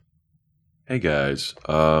Hey guys,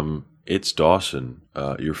 it's Dawson,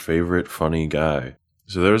 your favorite funny guy.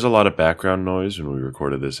 So there was a lot of background noise when we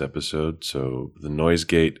recorded this episode, so the noise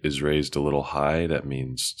gate is raised a little high. That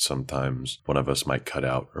means sometimes one of us might cut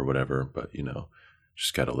out or whatever, but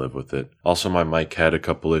just gotta live with it. Also, my mic had a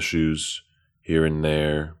couple issues here and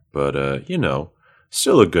there, but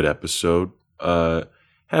still a good episode. Have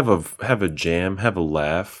a jam, have a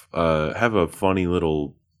laugh, have a funny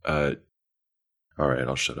little. All right,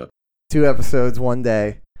 I'll shut up. 2 episodes, 1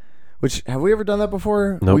 day. Which, have we ever done that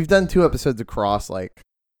before? Nope. We've done 2 episodes across like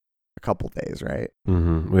a couple days, right?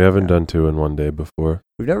 Mm-hmm. We haven't done 2 in 1 day before.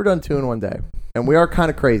 We've never done 2 in 1 day, and we are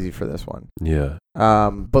kind of crazy for this one. Yeah.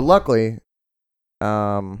 But luckily, we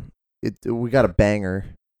got a banger.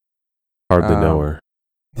 Hardly know her.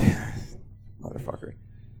 Motherfucker.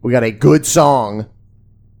 We got a good song.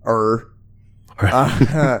 And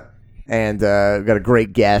we got a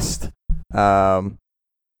great guest.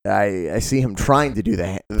 I see him trying to do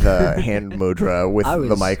the hand mudra with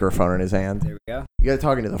the microphone in his hand. There we go. You got to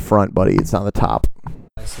talk into the front, buddy. It's on the top.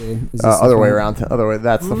 I see. Other way around. Other way.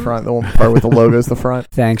 That's the front. The one part with the logo is the front.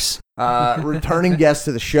 Thanks. Returning guest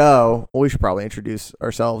to the show. Well, we should probably introduce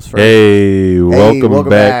ourselves first. Hey, welcome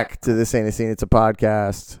back to This Ain't a Scene. It's a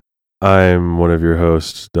podcast. I'm one of your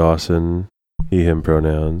hosts, Dawson. He, him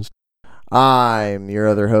pronouns. I'm your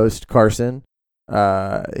other host, Carson.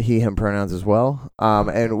 He, him pronouns as well.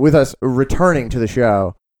 And with us returning to the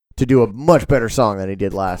show to do a much better song than he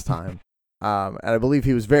did last time. And I believe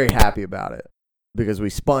he was very happy about it because we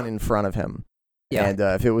spun in front of him. Yeah. And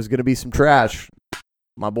if it was going to be some trash,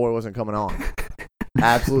 my boy wasn't coming on.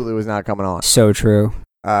 Absolutely was not coming on. So true.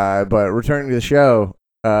 But returning to the show,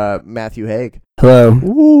 Matthew Haig. Hello.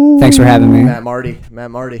 Ooh. Thanks for having me. Matt Marty.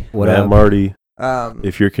 What Matt up? Marty. Um,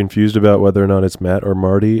 If you're confused about whether or not it's Matt or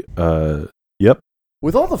Marty, yep.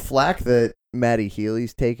 with all the flack that Matty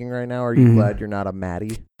Healy's taking right now, are you glad you're not a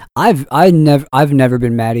Matty? I've never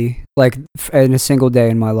been Matty, like in a single day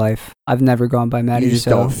in my life. I've never gone by Matty. You just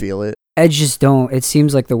don't feel it. I just don't. It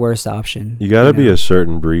seems like the worst option. You gotta be a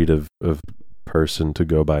certain breed of person to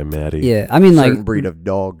go by Matty. Yeah, I mean, Certain like breed of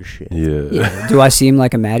dog shit. Yeah. Do I seem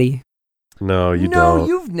like a Matty? No, you No, don't.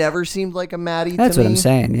 you've never seemed like a Matty. That's to what me. I'm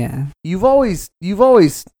saying. Yeah. You've always.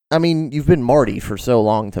 I mean, you've been Marty for so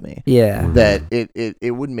long to me Yeah. that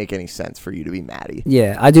it wouldn't make any sense for you to be Matty.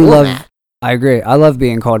 Yeah, I do Or love. Matt. I agree. I love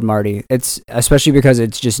being called Marty. It's especially because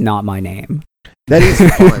it's just not my name. That is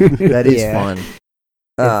fun. That is Yeah.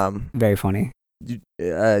 fun. Very funny. Did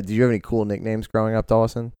you have any cool nicknames growing up,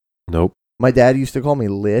 Dawson? Nope. My dad used to call me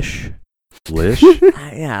Lish. Lish?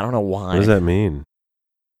 Yeah, I don't know why. What does that mean?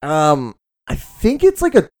 I think it's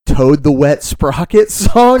like a Toad the Wet Sprocket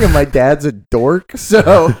song, and my dad's a dork,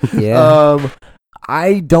 so Yeah.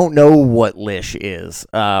 I don't know what Lish is.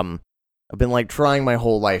 I've been like trying my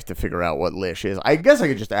whole life to figure out what Lish is. I guess I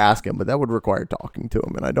could just ask him, but that would require talking to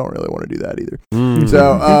him, and I don't really want to do that either. Mm.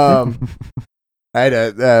 So, I had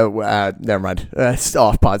a never mind. It's an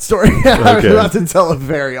off-pod story. I was Okay. about to tell a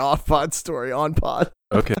very off-pod story on pod.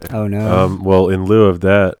 Okay. Oh no. Well, in lieu of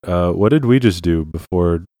that, what did we just do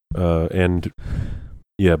before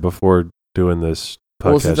before doing this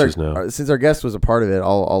podcast Since our guest was a part of it,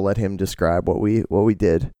 I'll let him describe what we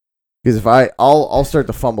did. Because if I'll start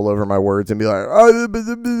to fumble over my words and be like,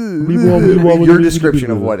 your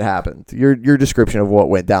description of what happened, your description of what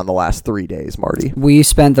went down the last 3 days, Marty. We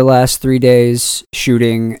spent the last 3 days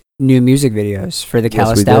shooting new music videos for the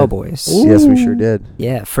Callous Daoboys. Yes, we sure did.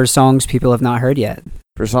 Yeah, for songs people have not heard yet,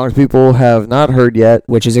 For songs people have not heard yet,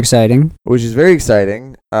 which is exciting. which is very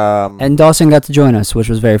exciting. And Dawson got to join us, which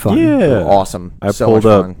was very fun. Yeah. Awesome. I So pulled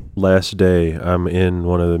much up fun. last day. I'm in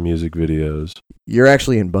one of the music videos. You're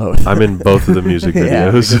actually in both. I'm in both of the music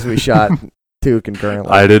Yeah, videos. because we shot 2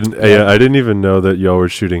 concurrently. I didn't even know that y'all were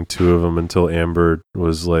shooting 2 of them until Amber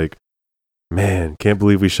was like, "Man, can't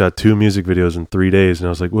believe we shot 2 music videos in 3 days." And I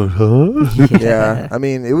was like, "What? Huh?" Yeah, I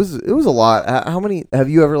mean, it was a lot. How many have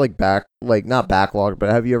you ever not backlog, but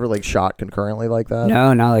have you ever shot concurrently like that?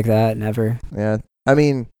 No, not like that. Never. Yeah, I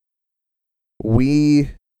mean, we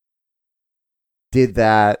did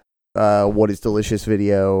that What Is Delicious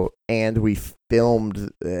video, and we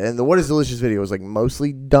filmed, and the What Is Delicious video was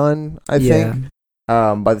mostly done, I think.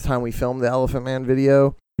 By the time we filmed the Elephant Man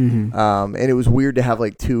video. Mm-hmm. And it was weird to have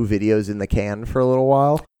 2 videos in the can for a little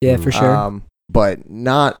while. Yeah, for sure. But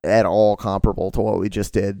not at all comparable to what we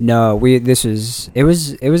just did. No, it was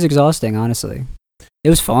exhausting, honestly. It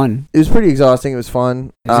was fun. It was pretty exhausting. It was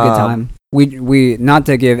fun. It was a good time. we not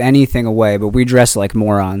to give anything away, but we dressed like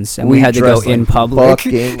morons, and we had to go dressed in like public.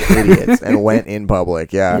 Fucking idiots, and went in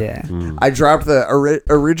public. Yeah. Yeah. I dropped the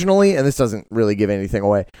originally, and this doesn't really give anything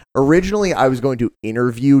away. Originally, I was going to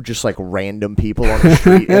interview just like random people on the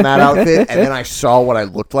street in that outfit, and then I saw what I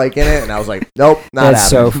looked like in it, and I was like, nope, not That's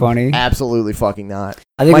happening. so funny. Absolutely fucking not.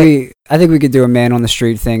 I think we could do a man on the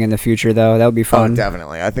street thing in the future, though. That would be fun. Oh,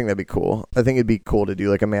 definitely. I think that'd be cool. I think it'd be cool to do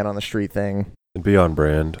like a man on the street thing. It'd be on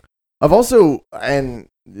brand. I've also, and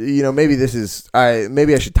you know, maybe this is,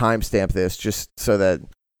 maybe I should timestamp this just so that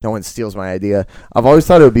no one steals my idea. I've always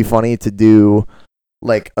thought it would be funny to do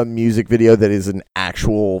like a music video that is an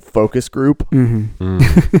actual focus group,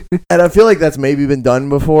 Mm-hmm. and I feel like that's maybe been done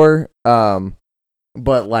before.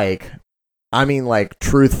 But like, I mean, like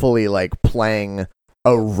truthfully, like playing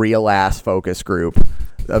a real ass focus group,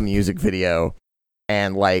 a music video,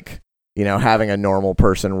 and like, you know, having a normal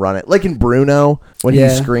person run it, like in Bruno when he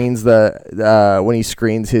screens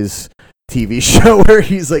his TV show where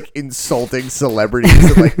he's like insulting celebrities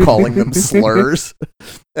and like calling them slurs,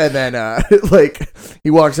 and then like he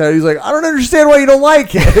walks out, he's like, I don't understand why you don't like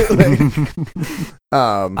it.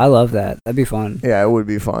 I love that. That'd be fun. Yeah, it would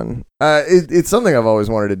be fun. It's something I've always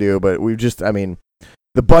wanted to do, but we've just, I mean,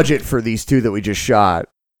 the budget for these two that we just shot,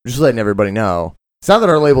 just letting everybody know, it's not that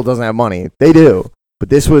our label doesn't have money, they do. But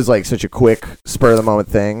this was like such a quick, spur of the moment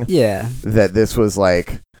thing. Yeah. That this was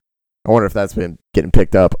like, I wonder if that's been getting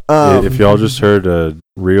picked up. If y'all just heard a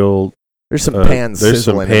real, there's some pan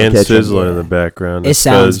sizzling. There's some pan sizzling in the background. It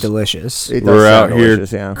sounds delicious. We're out here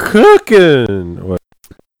cooking. What?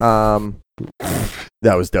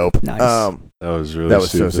 That was dope. Nice. That was really. That was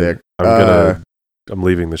stupid. so sick. I'm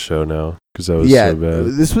leaving the show now because that was so bad.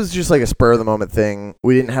 This was just like a spur of the moment thing.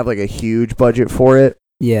 We didn't have like a huge budget for it.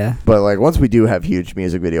 Yeah. But like once we do have huge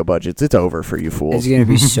music video budgets, it's over for you fools. It's gonna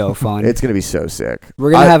be so fun. It's gonna be so sick.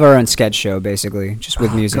 We're gonna have our own sketch show basically, just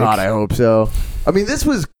with music. God, I hope so. I mean, this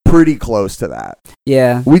was pretty close to that.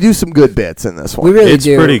 Yeah. We do some good bits in this one. We really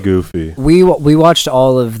do. It's pretty goofy. We watched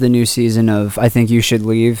all of the new season of I Think You Should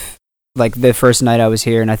Leave, like the first night I was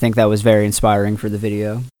here, and I think that was very inspiring for the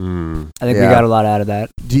video. I think we got a lot out of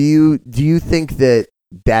that. Do you think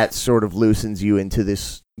that sort of loosens you into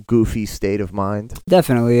this goofy state of mind?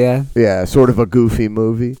 Definitely, yeah. Yeah, sort of a goofy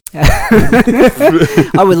movie.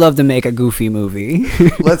 I would love to make a goofy movie.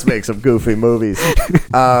 Let's make some goofy movies.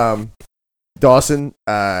 Dawson,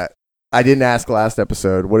 I didn't ask last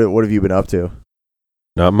episode. What have you been up to?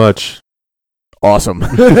 Not much. Awesome.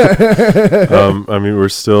 I mean, we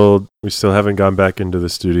still haven't gone back into the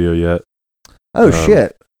studio yet. Oh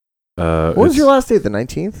shit. What was your last date? The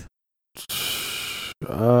 19th?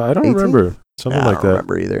 I don't 18th? remember. Something like that. I don't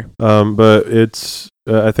remember either. But it's.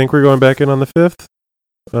 I think we're going back in on the 5th.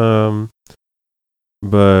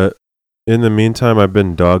 But in the meantime, I've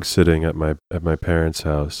been dog sitting at my parents'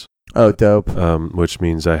 house. Oh, dope. Which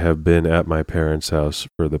means I have been at my parents' house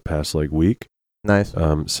for the past like week. Nice.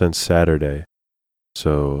 Since Saturday.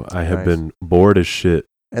 So I have been bored as shit.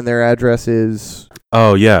 And their address is?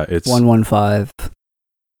 Oh yeah, it's 115.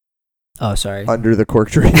 Oh, sorry. Under the cork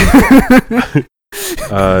tree.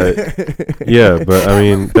 Yeah, but I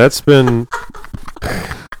mean that's been.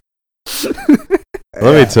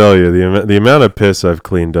 Let me tell you the amount of piss I've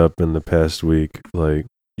cleaned up in the past week. Like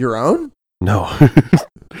your own? No,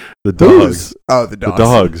 the dogs. Oh, the dogs. The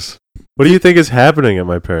dogs. What do you think is happening at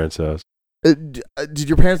my parents' house? Did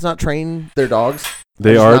your parents not train their dogs?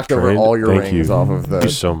 They are knocked over trained. all your Thank rings you. off of the Thank you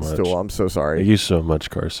so much. stool. I'm so sorry. Thank you so much,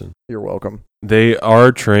 Carson. You're welcome. They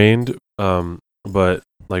are trained, but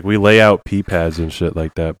like we lay out pee pads and shit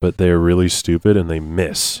like that, but they're really stupid and they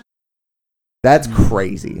miss. That's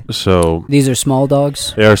crazy. So these are small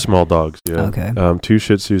dogs? They are small dogs, yeah. Okay. 2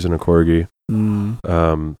 Shih Tzus and a Corgi.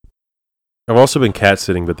 I've also been cat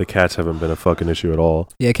sitting, but the cats haven't been a fucking issue at all.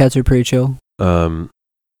 Yeah, cats are pretty chill.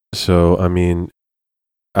 So I mean,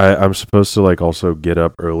 I'm supposed to like also get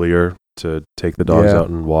up earlier to take the dogs out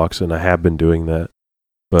on walks, and I have been doing that.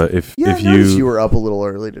 But if you were up a little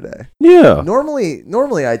early today. Yeah.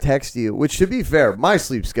 Normally I text you, which to be fair, my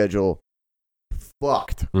sleep schedule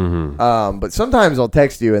fucked. Mm-hmm. But sometimes I'll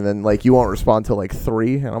text you and then like you won't respond till like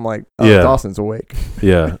 3, and I'm like, oh, Dawson's awake.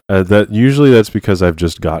 Yeah. That's because I've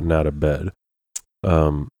just gotten out of bed.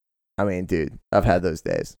 I mean, dude, I've had those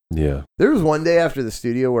days. Yeah. There was one day after the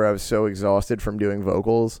studio where I was so exhausted from doing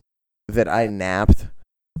vocals that I napped,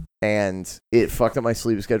 and it fucked up my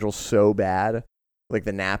sleep schedule so bad, like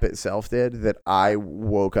the nap itself did, that I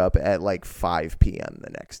woke up at like 5 p.m. the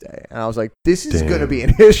next day. And I was like, this is going to be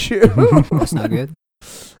an issue. That's not good.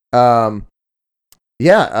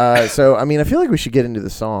 Yeah, so, I mean, I feel like we should get into the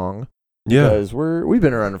song. Yeah. Because we've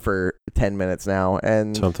been running for 10 minutes now,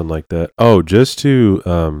 and Something like that. Oh, just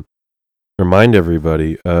to remind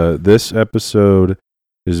everybody, this episode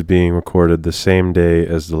is being recorded the same day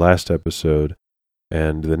as the last episode,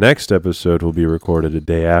 and the next episode will be recorded a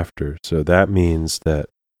day after. So that means that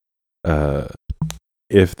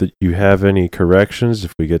if you have any corrections,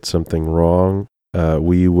 if we get something wrong,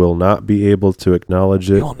 we will not be able to acknowledge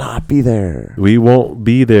it. we will not be there. We won't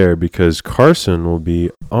be there because Carson will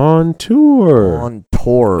be on tour. On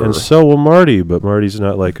tour. And so will Marty, but Marty's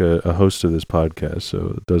not like a host of this podcast,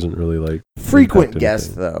 so it doesn't really like Frequent impact guest,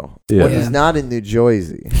 anything. though. Yeah. When he's not in New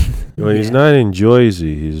Jersey. When he's not in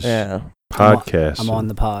Jersey, he's podcasting. I'm on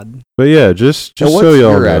the pod. But yeah, just So so what's y'all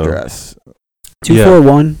your know. address?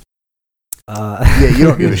 241. Yeah, you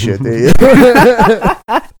don't give a shit, do you?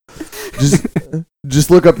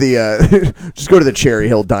 Just look up the just go to the Cherry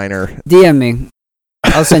Hill Diner. DM me.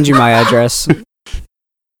 I'll send you my address.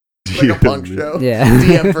 Like a punk show. Yeah.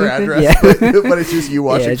 DM for address. Yeah. But it's just you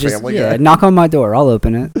watching Family Guy. Knock on my door. I'll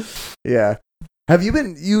open it. Yeah. Have you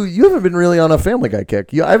been you haven't been really on a Family Guy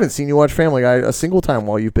kick. I haven't seen you watch Family Guy a single time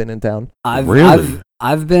while you've been in town. I've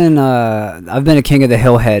been a king of the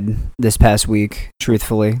hill head this past week,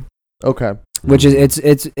 truthfully. Okay. Which is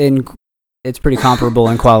it's pretty comparable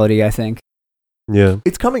in quality, I think. Yeah.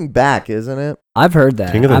 It's coming back, isn't it? I've heard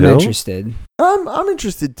that. King of the I'm Hill? interested. I'm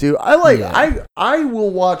interested too. I will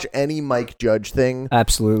watch any Mike Judge thing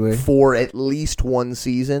Absolutely. for at least one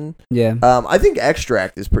season. Yeah. I think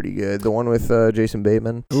Extract is pretty good. The one with Jason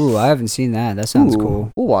Bateman. Ooh, I haven't seen that. That sounds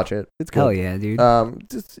cool. We'll watch it. It's good. Hell yeah, dude.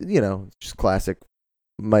 Just classic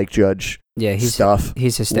Mike Judge Yeah, he's stuff.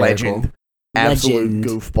 He's hysterical. Legend. Absolute Legend.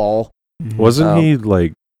 goofball. Mhm. Wasn't he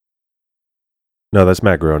like? No, that's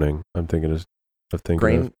Matt Groening. I'm thinking of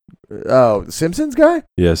Grain. Oh, the Simpsons guy?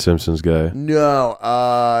 Yeah, Simpsons guy. No.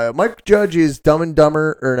 Mike Judge is Dumb and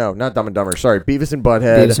Dumber. Or no, not Dumb and Dumber. Sorry, Beavis and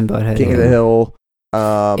Butthead. Beavis and Butthead. King of the Hill.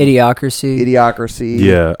 Idiocracy.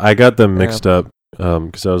 Yeah, I got them mixed up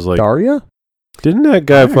because I was like, Daria? didn't that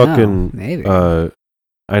guy I don't know. fucking? Maybe.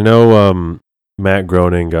 I know Matt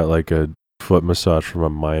Groening got like a foot massage from a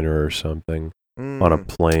miner or something on a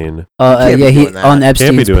plane. can't be yeah, doing that. on Can't be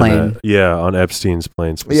Epstein's doing plane. that. Yeah, on Epstein's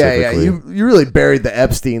plane Yeah, specifically. you really buried the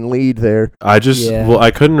Epstein lead there. I just Yeah. well, I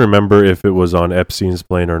couldn't remember if it was on Epstein's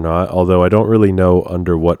plane or not. Although I don't really know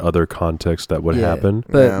under what other context that would Yeah. happen.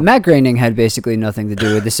 But Yeah. Matt Groening had basically nothing to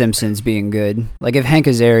do with The Simpsons being good. Like if Hank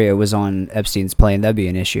Azaria was on Epstein's plane, that'd be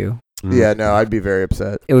an issue. Mm. Yeah, no, I'd be very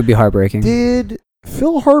upset. It would be heartbreaking. Did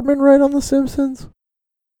Phil Hartman write on The Simpsons?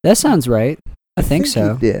 That sounds right. I think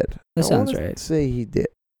so. He did. That I sounds wanna right. Say he did.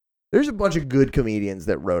 There's a bunch of good comedians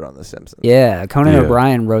that wrote on The Simpsons. Yeah, Conan Yeah.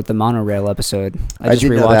 O'Brien wrote the monorail episode. I just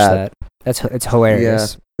did know rewatched that. It's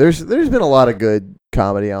hilarious. There's been a lot of good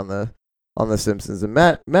comedy on the Simpsons, and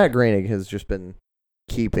Matt Groening has just been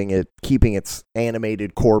keeping its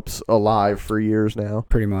animated corpse alive for years now.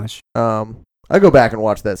 Pretty much. I go back and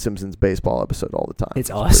watch that Simpsons baseball episode all the time. It's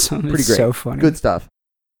awesome. pretty It's great. so funny. Good stuff.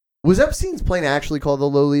 Was Epstein's plane actually called the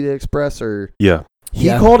Lolita Express, or Yeah, he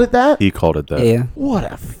Yeah. called it that? he called it that. Yeah. What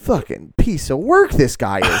a fucking piece of work this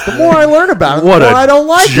guy is. The more I learn about him, What the more a I don't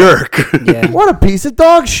like him. jerk. Yeah. What a piece of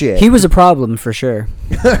dog shit. He was a problem for sure.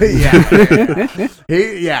 yeah.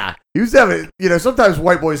 He was having, sometimes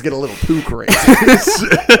white boys get a little too crazy.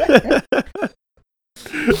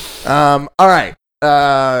 All right.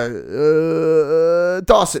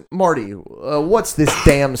 Dawson, Marty, what's this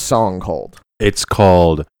damn song called? It's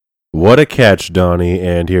called "What a Catch, Donnie,"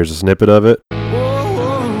 and here's a snippet of it.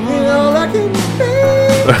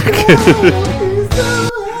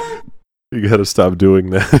 You gotta stop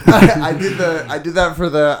doing that. I did that for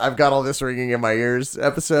the I've got all this ringing in my ears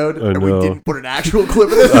episode, I and we know. didn't put an actual clip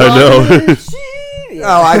of this. I song. know.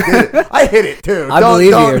 Oh, I did it. I hit it too. I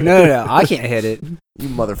believe you. No, I can't hit it. You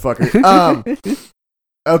motherfucker.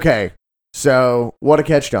 Okay. So, what a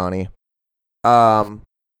catch, Donnie.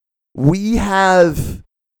 We have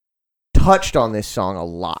touched on this song a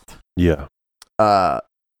lot. Yeah.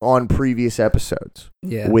 On previous episodes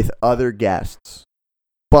Yeah. with other guests.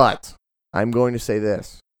 But I'm going to say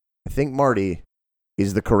this. I think Marty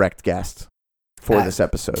is the correct guest for this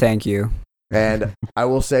episode. Thank you. And I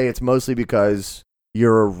will say it's mostly because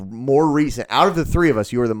you're more recent. Out of the three of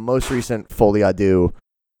us, you are the most recent Foley I Do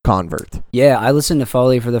convert. Yeah, I listened to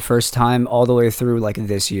Foley for the first time all the way through like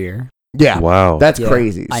this year. Yeah. Wow. That's Yeah,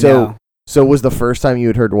 crazy. I know. So was the first time you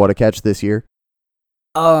had heard What a Catch this year?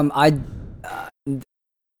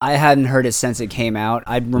 I hadn't heard it since it came out.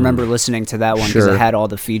 I remember listening to that one because Sure. it had all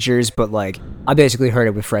the features, but like I basically heard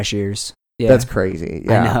it with fresh ears. Yeah, That's crazy.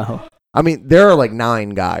 Yeah. I know. I mean, there are like 9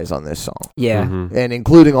 guys on this song. Yeah, Mhm. And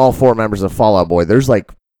including all 4 members of Fall Out Boy, there's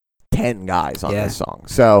like 10 guys on this song.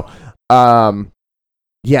 So,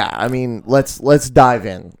 yeah, I mean, let's dive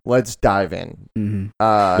in. Let's dive in.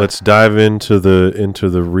 Mm-hmm. Let's dive into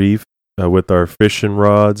the reef with our fishing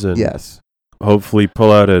rods and hopefully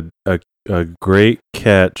pull out a great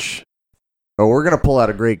catch. Oh, we're gonna pull out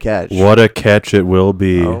a great catch. What a catch it will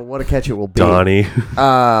be! Oh, what a catch it will be, Donnie.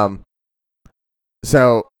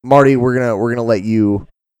 So Marty, we're gonna let you.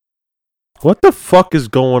 What the fuck is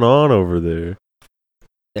going on over there?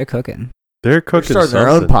 They're cooking. They're cooking. They're starting their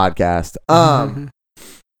own podcast.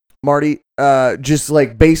 Marty, just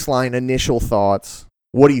like baseline initial thoughts.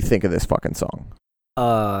 What do you think of this fucking song?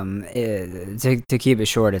 To keep it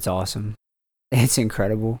short, it's awesome. It's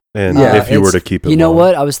incredible. And if you were to keep it, you know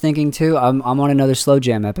what I was thinking too. I'm on another slow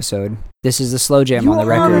jam episode. This is the slow jam on the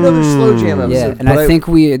record. On another slow jam episode. Yeah, and I think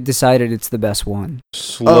we decided it's the best one.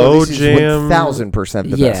 Slow jam,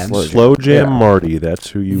 1000% the best slow jam. Marty, that's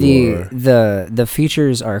who you are. The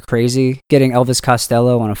features are crazy. Getting Elvis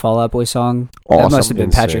Costello on a Fall Out Boy song, awesome. That must have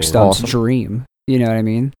been Patrick Stump's dream. You know what I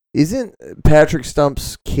mean? Isn't Patrick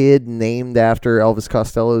Stump's kid named after Elvis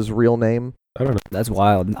Costello's real name? I don't know. That's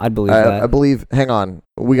wild. I'd believe that. I believe. Hang on,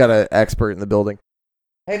 we got an expert in the building.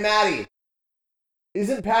 Hey, Maddie,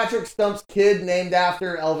 isn't Patrick Stump's kid named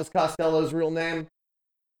after Elvis Costello's real name?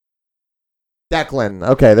 Declan.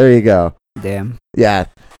 Okay, there you go. Damn. Yeah,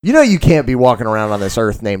 you know you can't be walking around on this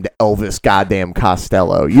earth named Elvis goddamn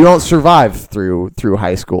Costello. You don't survive through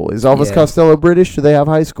high school. Is Elvis Costello British? Do they have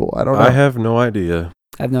high school? I don't know. I have no idea.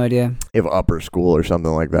 I have no idea. They have upper school or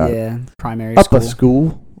something like that. Yeah, primary upper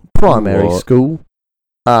school. Primary school.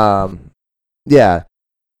 Yeah.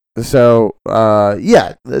 So,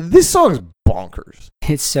 this song's bonkers.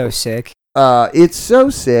 It's so sick. It's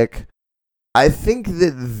so sick. I think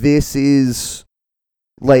that this is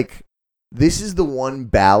the one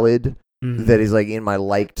ballad that is like in my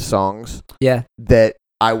liked songs. Yeah. That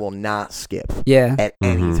I will not skip. Yeah. At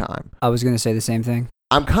any time. I was going to say the same thing.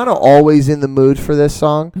 I'm kind of always in the mood for this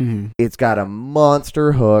song. Mm-hmm. It's got a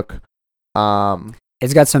monster hook.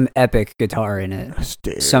 It's got some epic guitar in it.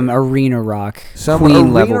 Dude. Some arena rock. Some Queen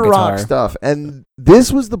arena level rock guitar stuff. And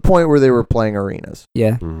this was the point where they were playing arenas.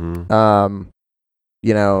 Yeah. Mm-hmm.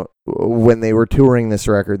 You know, when they were touring this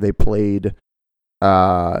record, they played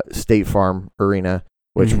State Farm Arena,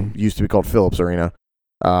 which used to be called Phillips Arena,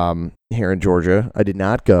 here in Georgia. I did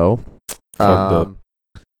not go. Fucked up.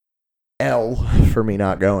 L for me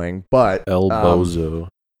not going, but El Bozo.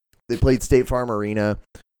 They played State Farm Arena.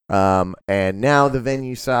 And now the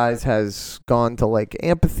venue size has gone to like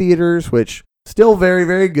amphitheaters, which still very,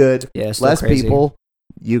 very good. Yeah, less crazy. people.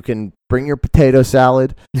 You can bring your potato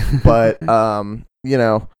salad, but you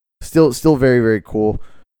know, still very, very cool.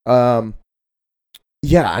 Yeah,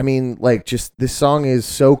 I mean, like, just this song is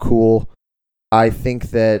so cool. I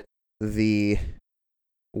think that the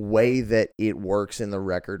way that it works in the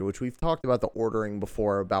record, which we've talked about the ordering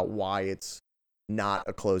before about why it's not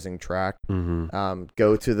a closing track. Mm-hmm.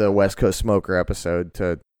 Go to the West Coast Smoker episode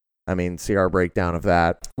to, see our breakdown of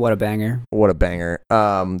that. What a banger. What a banger.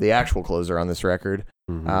 The actual closer on this record.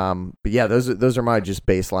 Mm-hmm. But yeah, those are my just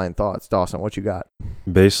baseline thoughts. Dawson, what you got?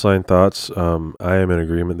 Baseline thoughts. I am in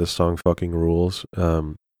agreement. This song fucking rules.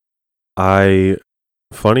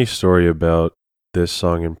 Funny story about this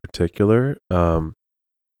song in particular.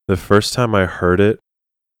 The first time I heard it,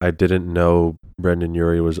 I didn't know Brendon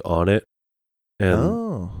Urie was on it.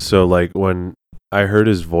 And so like when I heard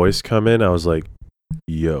his voice come in, I was like,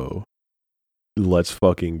 yo, let's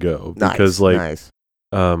fucking go. Because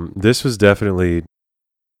this was definitely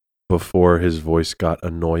before his voice got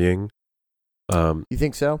annoying. You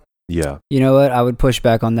think so? Yeah. You know what? I would push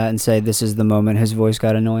back on that and say this is the moment his voice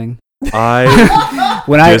got annoying. I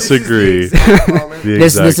disagree.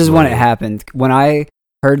 This is when it happened. When I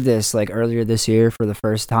heard this like earlier this year for the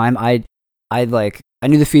first time, I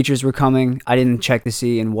knew the features were coming. I didn't check to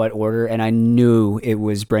see in what order, and I knew it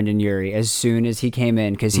was Brendon Urie as soon as he came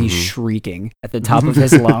in because he's shrieking at the top of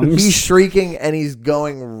his lungs. He's shrieking and he's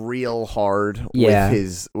going real hard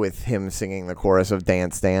with him singing the chorus of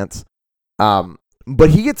Dance Dance.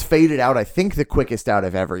 But he gets faded out, I think, the quickest out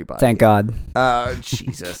of everybody. Thank God.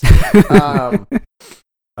 Jesus. I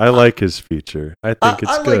like his feature. I think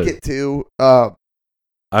it's good. I like it too.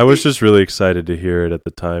 I was just really excited to hear it at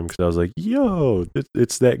the time because I was like, yo,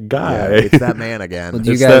 it's that guy. Yeah, it's that man again. Well,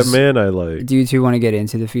 that man I like. Do you two want to get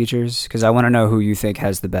into the features? Because I want to know who you think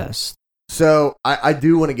has the best. So I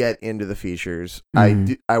do want to get into the features.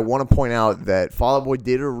 I want to point out that Fall Out Boy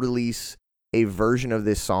did release a version of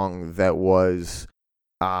this song that was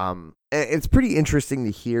it's pretty interesting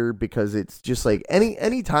to hear because it's just like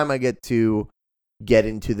any time I get to get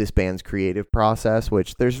into this band's creative process,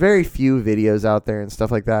 which there's very few videos out there and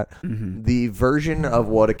stuff like that. Mm-hmm. The version of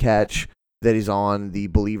What a Catch that is on the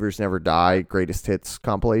Believers Never Die Greatest Hits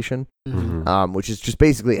compilation, which is just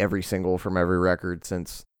basically every single from every record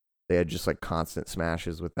since they had just like constant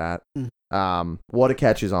smashes with that. What a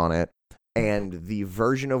Catch is on it. And the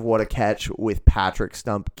version of What a Catch with Patrick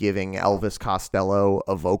Stump giving Elvis Costello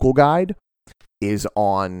a vocal guide is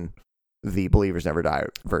on the Believers Never Die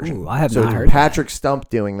version. Ooh, I have not heard Patrick Stump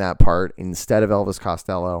doing that part instead of Elvis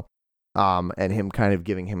Costello, and him kind of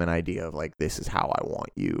giving him an idea of like, this is how I want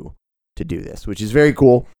you to do this, which is very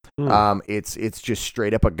cool. It's just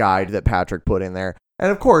straight up a guide that Patrick put in there,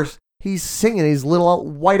 and of course he's singing his little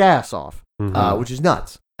white ass off, which is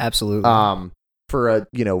nuts. Absolutely. For a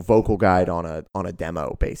vocal guide on a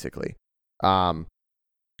demo basically,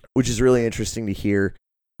 which is really interesting to hear.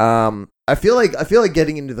 I feel like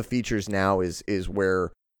getting into the features now is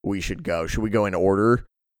where we should go. Should we go in order?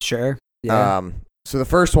 Sure. Yeah. So the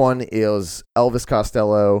first one is Elvis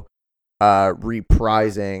Costello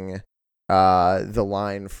reprising the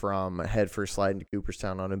line from Head First Slide into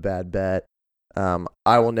Cooperstown on A Bad Bet.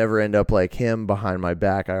 I will never end up like him. Behind my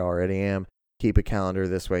back, I already am. Keep a calendar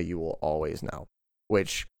this way, you will always know.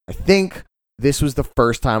 Which I think this was the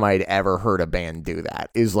first time I'd ever heard a band do that.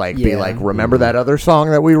 Is like be like, remember that other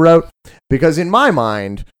song that we wrote? Because in my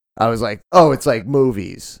mind, I was like, oh, it's like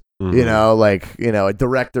movies. A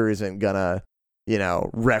director isn't gonna,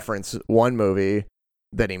 reference one movie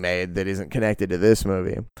that he made that isn't connected to this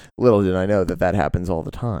movie. Little did I know that happens all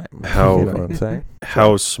the time. How, you know what I'm saying?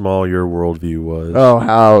 How small your worldview was. Oh,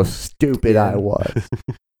 how stupid I was.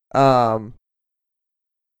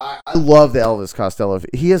 I love the Elvis Costello.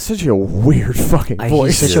 He has such a weird fucking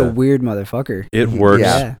voice. He's such a weird motherfucker. It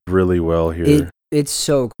works really well here. It's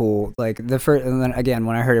so cool. Like the first, and then again,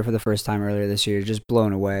 when I heard it for the first time earlier this year, just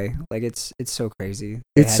blown away. Like it's so crazy.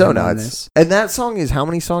 It's so nuts. And that song is how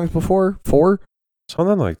many songs before? 4?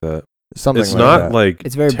 Something like that. Something. It's like not that. like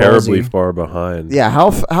it's very terribly ballsy. far behind. Yeah. How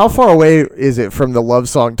far away is it from the love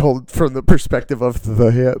song told from the perspective of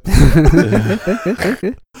the hips?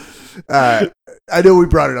 I know we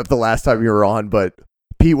brought it up the last time you were on, but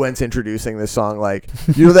Pete Wentz introducing this song like,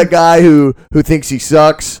 that guy who thinks he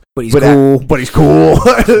sucks, but he's cool. But he's cool.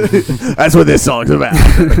 That's what this song's about.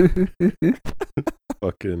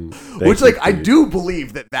 Which, like, I do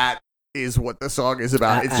believe that is what the song is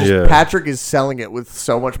about. It's just Patrick is selling it with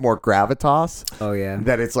so much more gravitas. Oh yeah,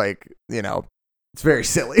 that it's like it's very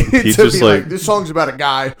silly to just be like, this song's about a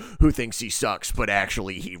guy who thinks he sucks, but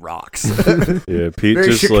actually he rocks. Yeah, Pete very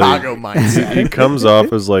just Chicago mindset. He comes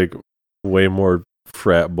off as like way more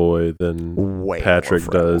frat boy than Patrick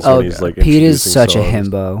does. Oh, when he's like Pete is such songs. a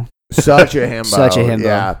himbo. Such a himbo. Such a himbo.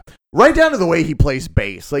 Yeah. Right down to the way he plays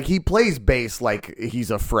bass. Like, he plays bass like he's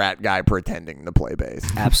a frat guy pretending to play bass.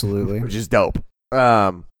 Absolutely. Which is dope.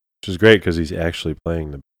 Which is great because he's actually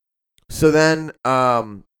playing the. So then,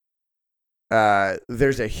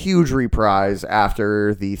 there's a huge reprise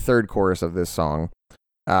after the third chorus of this song.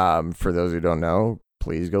 For those who don't know,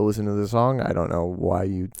 please go listen to the song. I don't know why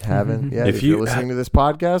you haven't yet. If you're listening to this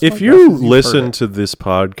podcast, if you listen to this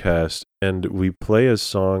podcast and we play a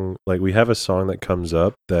song, like we have a song that comes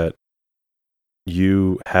up that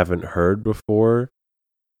you haven't heard before,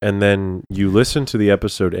 and then you listen to the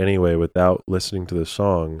episode anyway without listening to the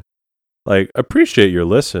song, like, appreciate your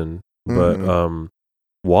listen, but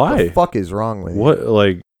why? What the fuck is wrong with you?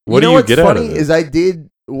 What do you get out of it? What's funny is I did,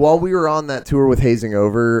 while we were on that tour with Hazing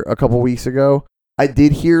Over a couple weeks ago, I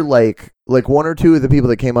did hear like one or two of the people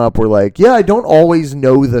that came up were like, yeah, I don't always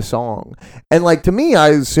know the song. And like, to me, I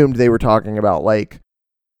assumed they were talking about like,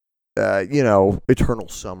 Eternal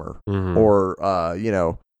Summer or,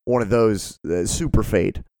 one of those Super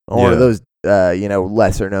Fate or one of those,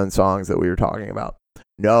 lesser known songs that we were talking about.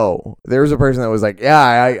 No, there was a person that was like,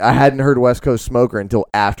 yeah, I hadn't heard West Coast Smoker until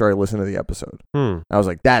after I listened to the episode. I was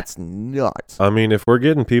like, that's nuts. I mean, if we're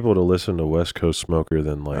getting people to listen to West Coast Smoker,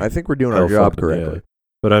 then like, I think we're doing our job correctly. Yeah.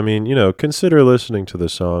 But I mean, consider listening to the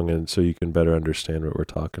song and so you can better understand what we're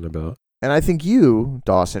talking about. And I think you,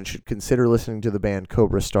 Dawson, should consider listening to the band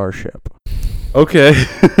Cobra Starship. Okay.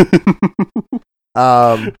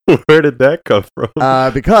 Where did that come from?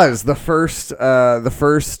 Because the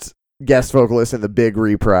first guest vocalist in the big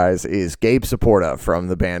reprise is Gabe Saporta from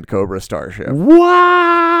the band Cobra Starship.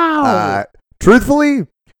 Wow. Truthfully,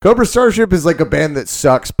 Cobra Starship is like a band that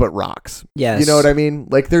sucks but rocks. Yes. You know what I mean?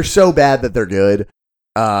 Like, they're so bad that they're good.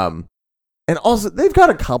 And also, they've got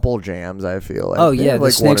a couple jams, I feel like. Oh, They yeah. have, The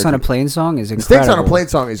like, Snakes one on or a Plane song is two. incredible. Snakes on a Plane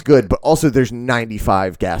song is good, but also there's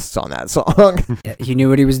 95 guests on that song. Yeah, he knew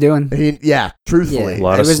what he was doing. Truthfully. A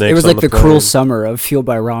lot It of was snakes like on the the cruel plane. summer of Fueled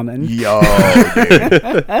by Ramen. Yo,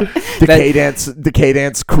 dude.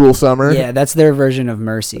 Decadence, Cruel Summer. Yeah, that's their version of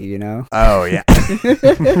Mercy, you know? Oh, yeah.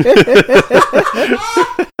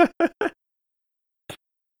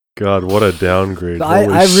 God, what a downgrade!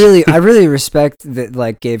 I really respect that,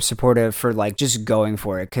 like, Gabe Saporta for, like, just going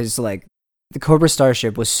for it, because, like, the Cobra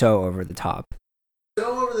Starship was so over the top. So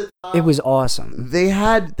over the top. It was awesome. They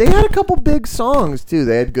had a couple big songs too.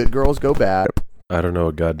 They had Good Girls Go Bad. I don't know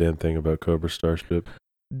a goddamn thing about Cobra Starship.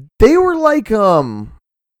 They were like Could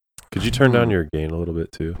you turn down your gain a little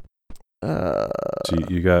bit too? So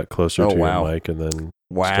you got closer to your mic and then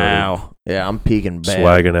wow. Yeah, I'm peeking bad.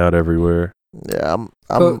 swagging out everywhere. Yeah,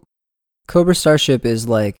 I'm Cobra Starship is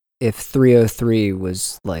like if 303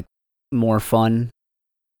 was, like, more fun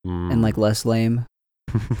and, like, less lame.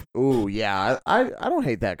 Ooh, yeah. I don't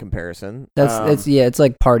hate that comparison. It's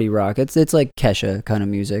like party rock. It's like Kesha kind of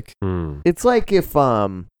music. It's like if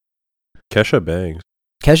Kesha bangs.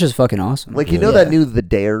 Kesha's fucking awesome. like, you know that new The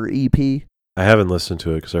Dare EP? I haven't listened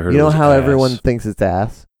to it because I heard. You know it was how ass. everyone thinks it's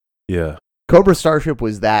ass? Yeah. Cobra Starship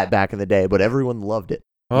was that back in the day, but everyone loved it.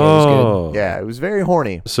 it was good. Oh. Yeah, it was very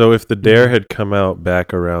horny. So if the Dare had come out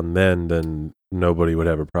back around then nobody would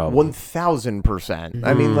have a problem. 1000%.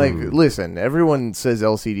 I mean, like, listen, everyone says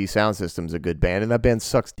LCD Sound System's a good band, and that band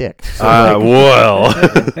sucks dick. So, well,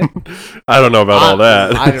 I don't know about all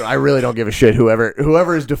that. I really don't give a shit.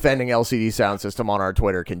 Whoever is defending LCD Sound System on our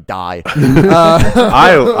Twitter can die.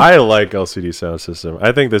 I like LCD Sound System.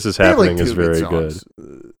 I think This Is They have, like, Happening is 2 very songs.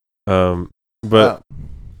 good. But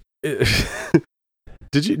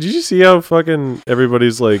did you see how fucking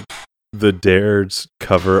everybody's like the Dare's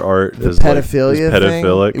cover art The is pedophilia like, is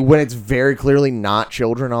pedophilic thing, when it's very clearly not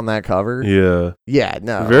children on that cover. Yeah,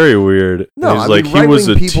 no, very weird. No, And he's I like mean, he was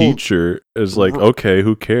a right-wing people- teacher. Is like okay,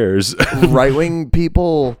 who cares? right-wing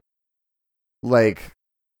people like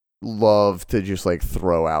love to just like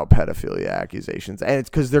throw out pedophilia accusations, and it's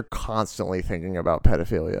because they're constantly thinking about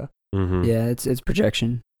pedophilia. Mm-hmm. Yeah, it's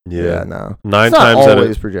projection. Yeah, no. Nine It's not times out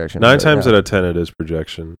always of projection. Nine but times yeah. out of 10, it is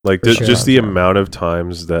projection. Like For sure. just the amount of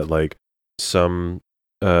times that like some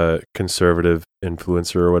conservative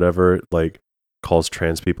influencer or whatever like calls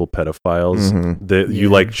trans people pedophiles. Mhm. That you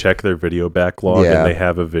Yeah. like check their video backlog Yeah. and they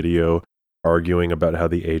have a video arguing about how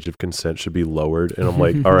the age of consent should be lowered, and I'm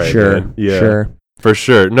like, all right, Sure, man. Yeah, sure. for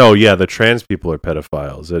sure. No, yeah, the trans people are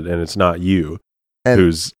pedophiles, and it's not you. And-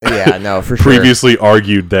 who's Yeah, no, for sure. previously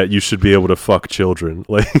argued that you should be able to fuck children.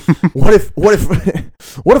 Like, What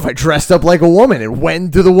if I dressed up like a woman and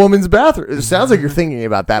went to the woman's bathroom? It sounds like you're thinking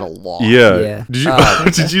about that a lot. yeah. Yeah. Did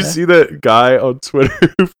you did you see that guy on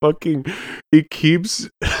Twitter who fucking he keeps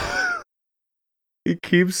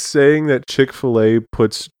saying that Chick-fil-A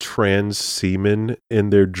puts trans semen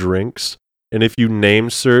in their drinks, and if you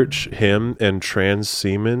name search him and trans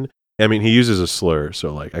semen, I mean, he uses a slur,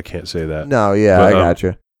 so like I can't say that. No, yeah, But, I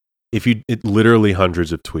gotcha. It literally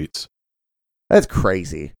hundreds of tweets. That's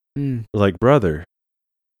crazy. Like, brother,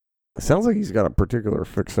 It sounds like he's got a particular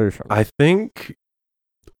fixation. I think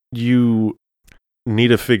you need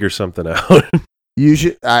to figure something out. You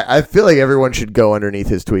should. I feel like everyone should go underneath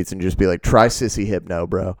his tweets and just be like, "Try sissy hypno,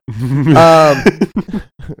 bro."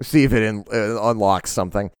 See if it unlocks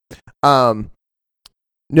something. No,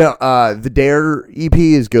 the Dare EP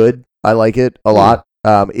is good. I like it a lot.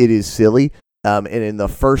 It is silly. And in the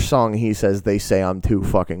first song, he says, "They say I'm too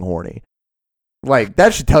fucking horny." Like,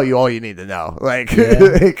 that should tell you all you need to know. Like,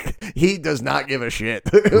 like, he does not give a shit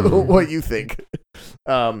what you think.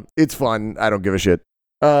 It's fun. I don't give a shit.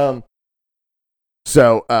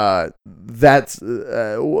 So that's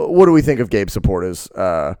what do we think of Gabe Saporta's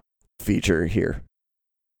feature here?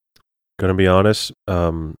 Gonna be honest,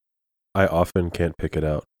 I often can't pick it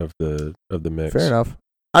out of the mix. Fair enough.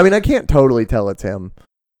 I mean, I can't totally tell it's him.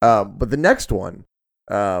 But the next one,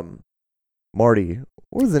 Marty,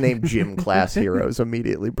 what does the name Gym Class Heroes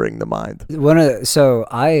immediately bring to mind? This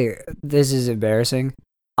is embarrassing.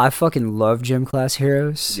 I fucking love Gym Class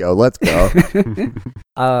Heroes. Yo, let's go.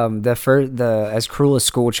 The As Cruel as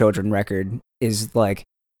School Children record is like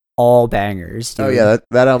all bangers. Dude. Oh yeah,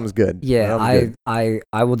 that album's good. Yeah, album's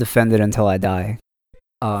I will defend it until I die.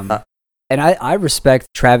 And I respect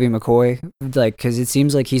Travie McCoy, like, because it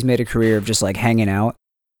seems like he's made a career of just like hanging out.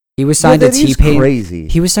 He was signed to T-Pain. Crazy.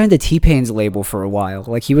 He was signed to T-Pain's label for a while.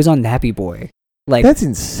 Like, he was on Nappy Boy. Like, that's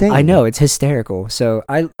insane. I know, it's hysterical. So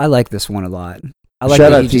I like this one a lot. I like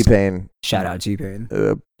Shout that out he just- T-Pain. Shout out T-Pain.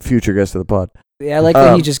 Future guest of the pod. Yeah, I like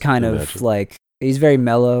that he just kind of like, he's very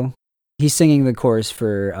mellow. he's singing the chorus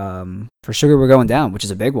for Sugar We're Going Down, which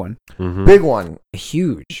is a big one. Mm-hmm. Big one.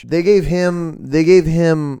 Huge. They gave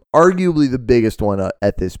him arguably the biggest one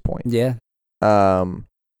at this point. Yeah. And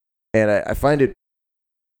I find it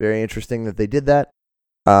very interesting that they did that.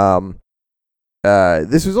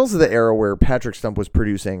 This was also the era where Patrick Stump was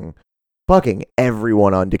producing fucking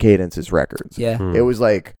everyone on Decadence's records. Yeah. It was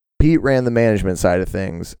like Pete ran the management side of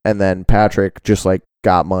things, and then Patrick just like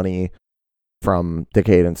got money from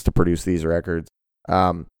Decadence to produce these records.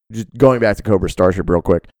 Just going back to Cobra Starship real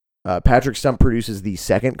quick. Patrick Stump produces the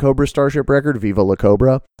second Cobra Starship record, Viva La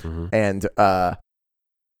Cobra, and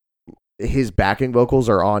his backing vocals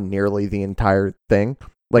are on nearly the entire thing,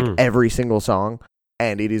 like every single song,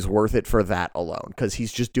 and it is worth it for that alone because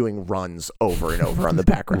he's just doing runs over and over on the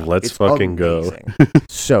background. Let's It's fucking amazing. go.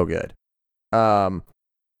 So good.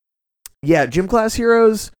 Yeah, Gym Class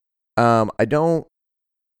Heroes. I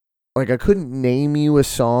couldn't name you a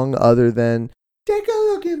song other than Take a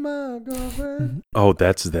Look at My Girlfriend. Oh,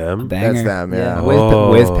 that's them? Banger. That's them, yeah.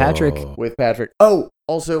 With Patrick. With Patrick. Oh,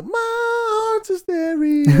 also, My Heart's a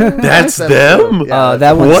Stereo. That's them? Yeah,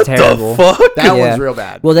 That one's What terrible. the fuck? that Yeah. one's real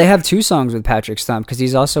bad. Well, they have 2 songs with Patrick Stump because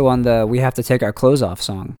he's also on the We Have to Take Our Clothes Off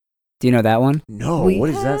song. Do you know that one? No, We what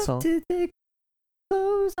is that have song? to take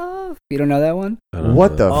clothes off. You don't know that one? I don't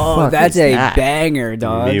What know. the Oh, fuck that's is a that? banger,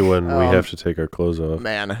 dog. Me when we Um, have to take our clothes off.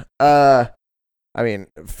 Man. I mean,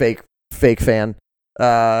 fake fan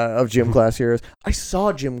of Gym Class Heroes. I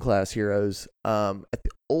saw Gym Class Heroes at the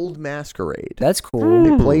old Masquerade. That's cool.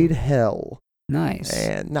 They played Hell, Nice.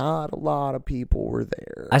 and not a lot of people were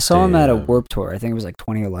there. I saw him at a Damn. Warped Tour. I think it was like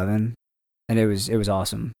 2011, and it was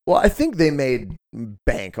awesome. Well, I think they made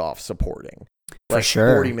bank off supporting. For Like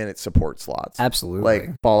sure. 40-minute support slots. Absolutely.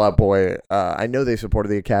 Like Fall Out Boy. I know they supported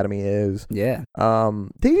the Academy is. Yeah.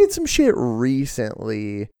 They did some shit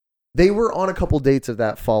recently. They were on a couple dates of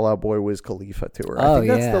that Fall Out Boy Wiz Khalifa tour. I Oh, think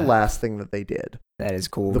that's the yeah. last thing that they did. That is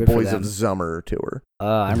cool. The Good for Boys them. of Zummer tour.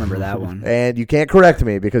 I remember that one. And you can't correct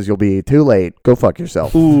me because you'll be too late. Go fuck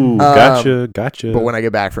yourself. Ooh, gotcha. But when I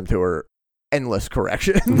get back from tour, endless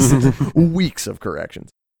corrections. Weeks of corrections.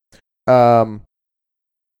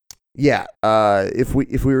 Yeah. If we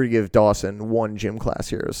were to give Dawson one Gym Class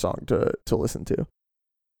Heroes song to listen to.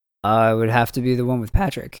 It would have to be the one with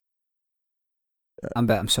Patrick.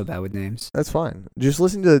 I'm so bad with names. That's fine. Just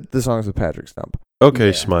listen to the songs with Patrick Stump. Okay,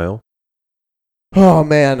 Yeah. smile. Oh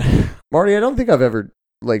man, Marty, I don't think I've ever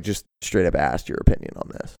just straight up asked your opinion on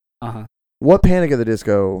this. Uh-huh. What Panic at the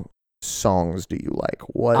Disco songs do you like?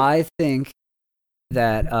 What? I think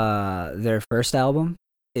that their first album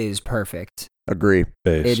is perfect. Agree.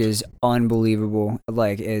 Based. It is unbelievable.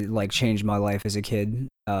 Like it changed my life as a kid.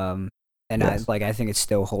 And Yes. I think it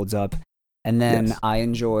still holds up. And then Yes. I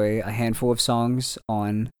enjoy a handful of songs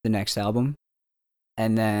on the next album.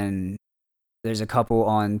 And then there's a couple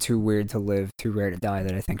on Too Weird to Live, Too Rare to Die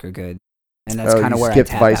that I think are good. And that's kind of you where skipped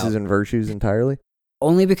I tap Vices out. and Virtues entirely.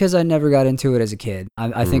 Only because I never got into it as a kid.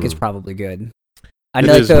 I think it's Mm. probably good. I It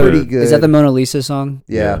know is pretty good. Is that the Mona Lisa song?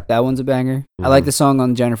 Yeah, That one's a banger. I like Mhm. the song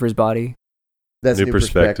on Jennifer's Body. that's New New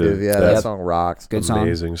Perspective. Perspective. Yeah, Yep. that song rocks. Good song.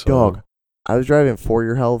 Amazing song. Dog, I was driving For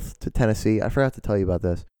Your Health to Tennessee. I forgot to tell you about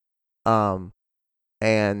this.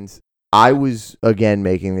 And I was again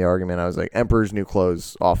making the argument. I was like, Emperor's New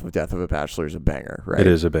Clothes off of Death of a Bachelor is a banger, right? It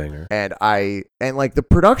is a banger. And like the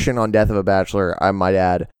production on Death of a Bachelor, I might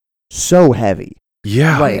add, so heavy.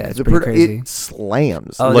 Yeah. Like yeah, it's pretty crazy. it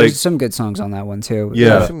slams. Oh, Like- there's some good songs on that one too. Yeah.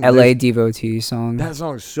 There's some- LA Devotee song. that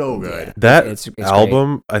song's so good. That It's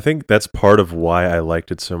album, I think that's part of why I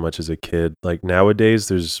liked it so much as a kid. Like nowadays,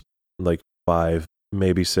 there's like 5,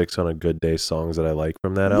 maybe 6 on a good day songs that I like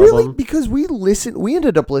from that Really? album. Because we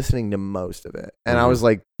ended up listening to most of it. And I Mhm. was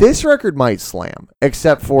like, this record might slam,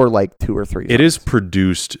 except for like 2 or 3 It is songs.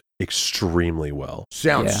 produced extremely well.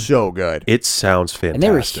 Sounds Yeah. so good. It sounds fantastic. And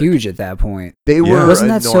they were huge at that point. They Yeah. were Wasn't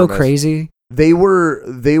that so enormous. crazy? They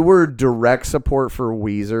were direct support for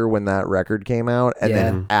Weezer when that record came out, and Yeah.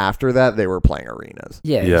 then after that, they were playing arenas.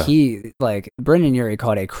 Yeah, Yeah. he Brendon Urie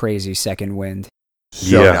caught a crazy second wind.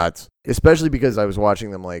 So Yeah. nuts, especially because I was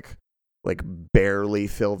watching them like barely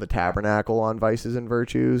fill the Tabernacle on Vices and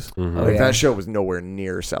Virtues. Mhm. Oh, Like yeah. that show was nowhere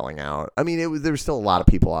near selling out. I mean, there was still a lot of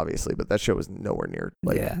people, obviously, but that show was nowhere near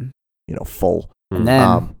Yeah. Full. And then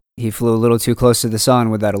Um, he flew a little too close to the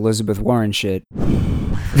sun with that Elizabeth Warren shit.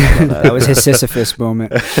 That was his Sisyphus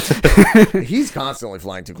moment. He's constantly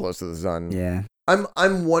flying too close to the sun. Yeah.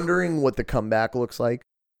 I'm wondering what the comeback looks like,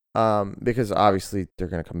 because obviously they're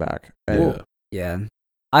gonna come back. And Yeah. Yeah.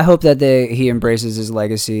 I hope that he embraces his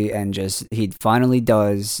legacy and he finally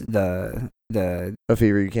does the A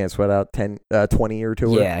Fever You Can't Sweat Out 20-year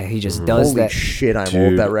tour. Yeah, he just does Holy that. shit, I'm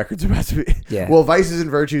Dude. old. That record's about to be. Yeah. Well, Vices and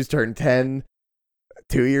Virtues turned 10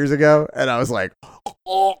 2 years ago, and I was like,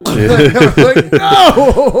 oh. I was like,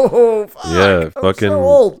 no! Fuck, Yeah, I'm fucking so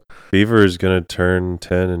old. Fever is gonna turn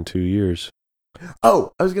 10 in 2 years.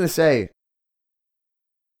 Oh, I was going to say,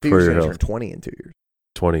 For Fever's your going to health. turn 20 in 2 years.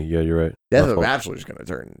 20. Yeah, you're right. Death My of a fault. Bachelor's going to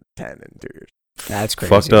turn 10 in 2 years. That's crazy.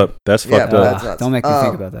 Fucked up. That's Yeah, fucked but up. that's nuts. Don't make me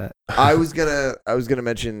think about that. I was gonna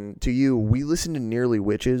mention to you, we listened to Nearly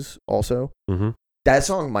Witches also. Mm-hmm. That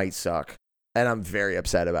song might suck, and I'm very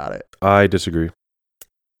upset about it. I disagree.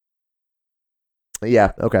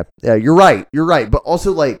 Yeah, okay. Yeah, you're right. But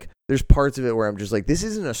also, like, there's parts of it where I'm just like, this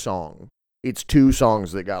isn't a song. It's 2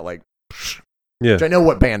 songs that got like, Yeah. which I know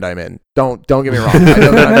what band I'm in. Don't get me wrong. I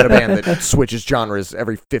know that I'm in a band that switches genres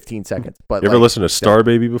every 15 seconds. But You ever like, listen to Star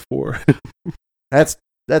Baby before? That's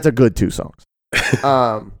a good 2 songs.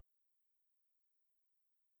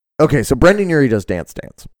 Okay, so Brendon Urie does Dance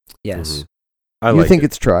Dance. Yes. Mhm. I You like think it.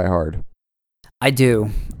 it's try hard? I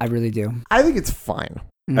do. I really do. I think it's fine.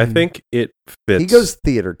 I Mhm. think it fits. He goes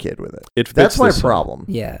theater kid with it. It fits That's my the song. problem.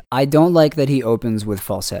 Yeah. I don't like that he opens with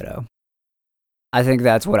falsetto. I think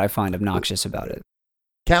that's what I find obnoxious about it.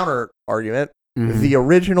 Counter argument: Mhm. the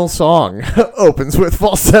original song opens with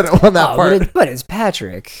falsetto on that Oh, part. but it's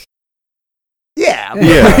Patrick. Yeah,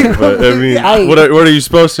 Yeah, but I mean, I- what are you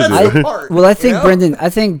supposed to That's do? the part, Well, I think you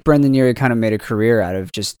know? Brendon Urie kind of made a career out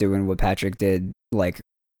of just doing what Patrick did, like,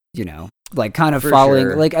 like kind of For following.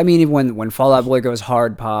 sure. Like, I mean, when Fall Out Boy goes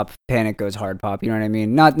hard pop, Panic goes hard pop. You know what I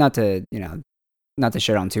mean? Not to not to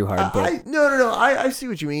shit on too hard, but No. I see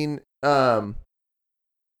what you mean.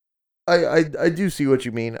 I do see what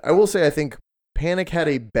you mean. I will say I think Panic had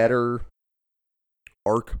a better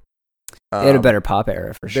arc. they had a better pop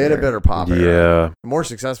era for sure. They had a better pop era. Yeah, More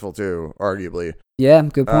successful too, arguably. Yeah,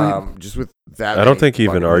 good point. Just with that. I don't many think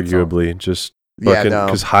even fucking hit songs. arguably, just Yeah, fucking no.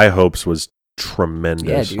 because High Hopes was tremendous.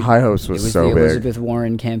 Yeah, dude. High Hopes It was was so the big. Elizabeth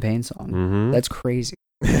Warren campaign song. Mm-hmm. That's crazy.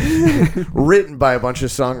 Written by a bunch of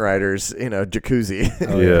songwriters in a jacuzzi.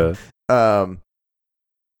 Yeah.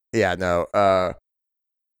 Yeah, no. I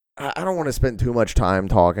don't want to spend too much time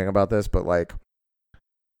talking about this, but like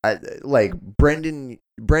Brendon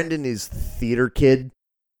is theater kid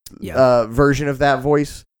Yeah. version of that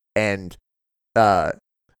voice, and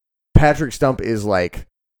Patrick Stump is like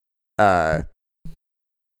a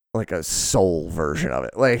soul version of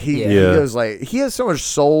it. Like he Yeah. goes like he has so much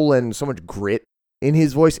soul and so much grit in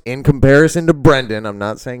his voice in comparison to Brendon. I'm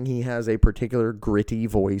not saying he has a particular gritty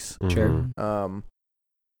voice. Sure. Mhm.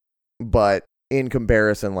 But in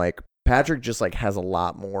comparison, like Patrick just like has a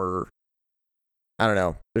lot more. I don't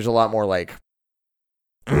know. There's a lot more like.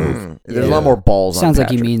 There's a lot more balls. Sounds on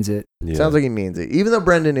like he Patrick. means it. Yeah. Sounds like he means it. Even though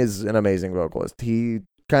Brendon is an amazing vocalist, he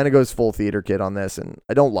kind of goes full theater kid on this, and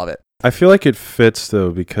I don't love it. I feel like it fits though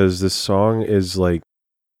because this song is like,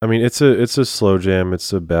 I mean, it's a slow jam,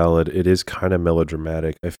 it's a ballad, it is kind of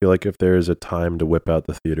melodramatic. I feel like if there is a time to whip out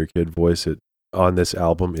the theater kid voice, on this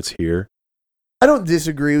album, it's here. I don't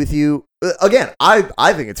disagree with you. Again, I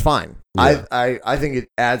think it's fine. Yeah. I think it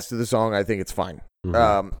adds to the song. I think it's fine.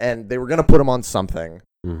 Mhm. And they were gonna put him on something.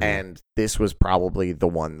 Mhm. And this was probably the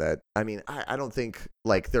one that, I mean, I don't think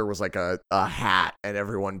like there was like a hat and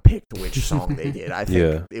everyone picked which song they did. I think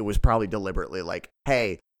Yeah. it was probably deliberately like,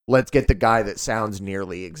 hey, let's get the guy that sounds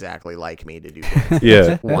nearly exactly like me to do this.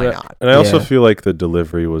 Yeah. Why And I- not? And I also Yeah. feel like the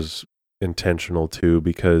delivery was intentional too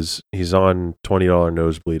because he's on $20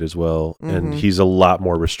 Nosebleed as well, and Mhm. he's a lot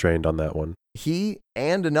more restrained on that one. He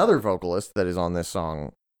and another vocalist that is on this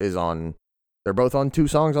song they're both on 2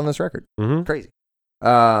 songs on this record. Mm-hmm. Crazy.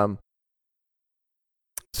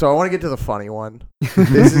 So I want to get to the funny one.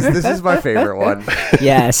 This is my favorite one.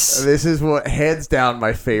 Yes. This is what hands down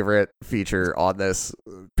my favorite feature on this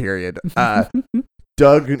period.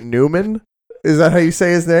 Doug Newman, is that how you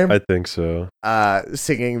say his name? I think so.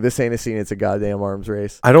 Singing "This Ain't a Scene, It's a Goddamn Arms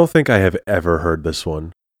Race." I don't think I have ever heard this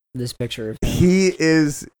one. This picture of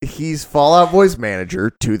He's Fall Out Boy's manager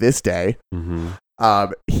to this day.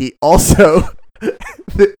 Mm-hmm. He also,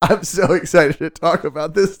 I'm so excited to talk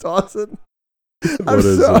about this, Dawson. I'm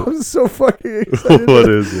so fucking excited. What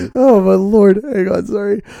is it? Oh my lord! Hang on,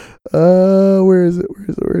 sorry. Where is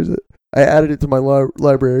it? I added it to my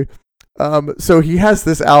library. So he has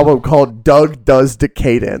this album called Doug Does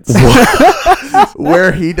Decadence,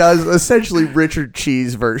 where he does essentially Richard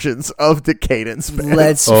Cheese versions of Decadence. Band.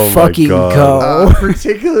 Let's Oh my fucking God. go.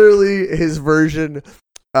 Particularly his version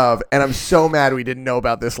of, and I'm so mad we didn't know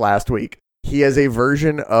about this last week. He has a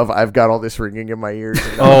version of "I've Got All This Ringing in My Ears."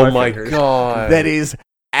 And Oh on my fingers God. that is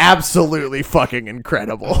absolutely fucking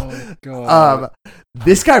incredible. Oh, God.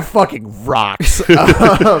 This guy fucking rocks.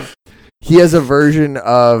 He has a version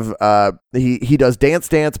of he does Dance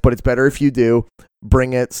Dance, but it's better if you do.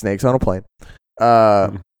 Bring It, Snakes on a Plane.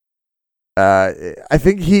 I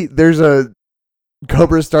think there's a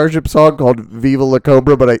Cobra Starship song called Viva La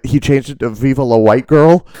Cobra, but he changed it to Viva La White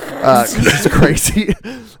Girl because it's crazy.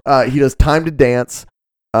 He does Time to Dance.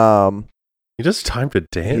 He does Time to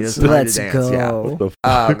Dance? Let's go. Yeah. What the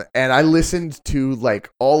fuck? And I listened to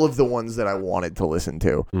like all of the ones that I wanted to listen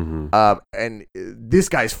to. Mm-hmm. And this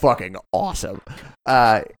guy's fucking awesome.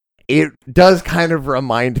 It does kind of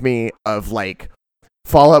remind me of like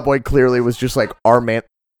Fall Out Boy clearly was just like our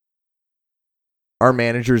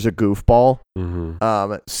manager's a goofball.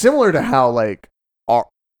 Mm-hmm. Similar to how like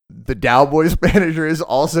the Daoboys manager is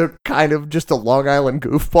also kind of just a Long Island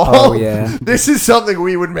goofball. Oh, yeah. This is something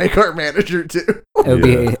we would make our manager do. It would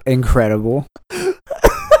be incredible.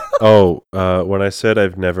 When I said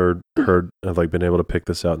I've never been able to pick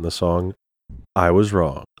this out in the song, I was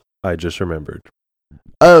wrong. I just remembered.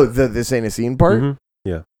 Oh, this ain't a scene part? Mm-hmm.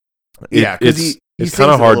 Yeah. Yeah, because it's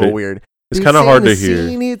kind of hard to weird. It's kind of hard to hear.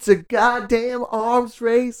 It's a goddamn arms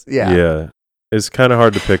race. Yeah. Yeah. It's kind of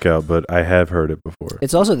hard to pick out, but I have heard it before.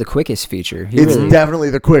 It's also the quickest feature. It's definitely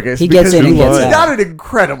the quickest. He gets in and gets out. He's not an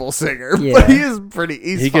incredible singer, Yeah. but he is pretty.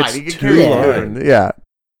 He's fine. He can carry a tune. Yeah.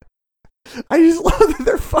 I just love that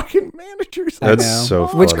they're fucking managers. That's so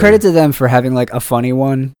funny. Which credit to them for having like a funny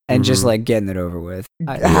one and just like getting it over with.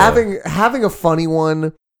 Having a funny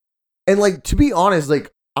one, and like to be honest, like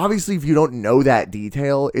obviously if you don't know that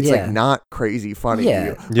detail, it's like not crazy funny to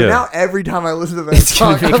you. But now every time I listen to that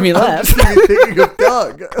song, gonna make me laugh. I'm just thinking of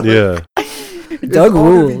Doug. Yeah. Doug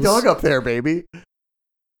rules. Doug up there, baby.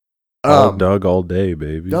 Doug all day,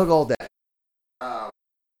 baby. Doug all day.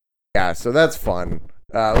 Yeah, so that's fun.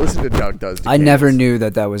 Listen to Doug does. I never knew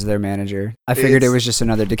that was their manager. I figured it was just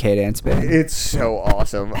another Decay Dance band. It's so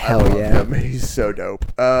awesome. Hell I love yeah. him. He's so dope.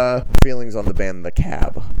 Feelings on the band The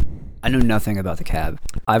Cab. I know nothing about The Cab.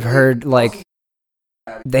 I've heard like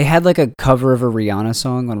they had like a cover of a Rihanna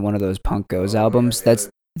song on one of those Punk Goes albums. That's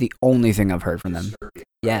the only thing I've heard from them.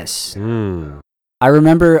 Yes. I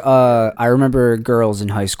remember girls in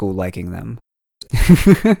high school liking them.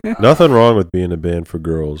 Nothing wrong with being a band for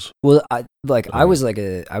girls. Well, I was like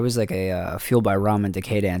a Fueled by Ramen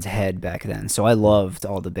Decay Dance head back then, so I loved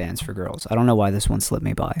all the bands for girls. I don't know why this one slipped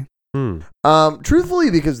me by.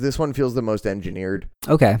 Truthfully, because this one feels the most engineered.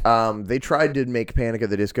 Okay. They tried to make Panic at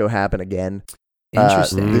the Disco happen again.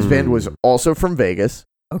 Interesting. This band was also from Vegas.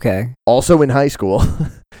 Okay. Also in high school.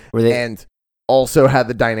 Were they and also had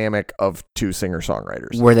the dynamic of two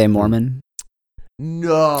singer-songwriters. Were they Mormon?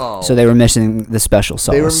 No. So they were missing the special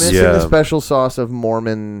sauce. They were missing the special sauce of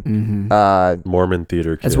Mormon. Mormon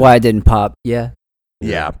theater kid. That's why I didn't pop. Yeah.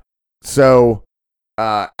 Yeah. So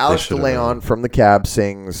Alex DeLeon from The Cab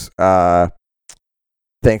sings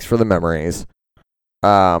Thanks for the Memories.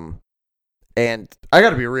 And I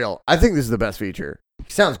gotta be real, I think this is the best feature.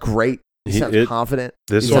 He sounds great. He sounds confident.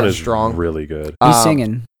 This one is strong. Really good.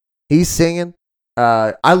 He's singing.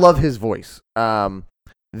 I love his voice.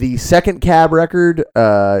 The second Cab record,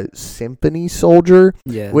 Symphony Soldier,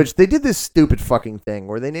 which they did this stupid fucking thing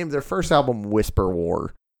where they named their first album Whisper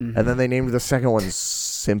War, and then they named the second one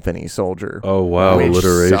Symphony Soldier. Oh wow,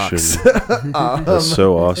 alliteration! That's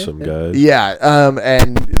so awesome, guys. Yeah,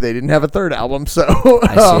 and they didn't have a third album, so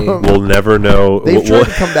we'll never know. They've tried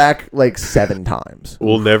to come back like 7 times.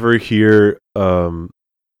 We'll never hear. Oh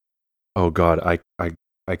God,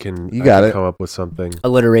 I can come up with something.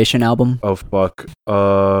 Alliteration album. Oh fuck.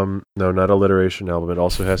 No, not alliteration album. It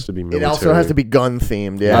also has to be military. It also has to be gun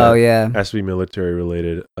themed. Yeah. Oh yeah. It has to be military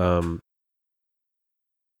related.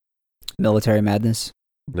 Military Madness.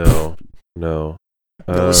 No.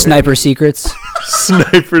 Sniper Secrets.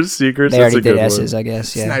 Sniper Secrets. They already did S's, I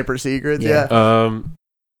guess. Yeah. Sniper Secrets. Yeah.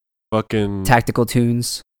 Fucking Tactical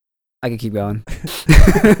Tunes. I could keep going.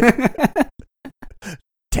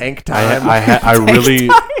 Tank Time. I really.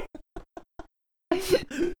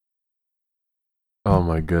 Oh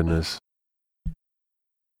my goodness.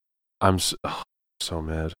 I'm so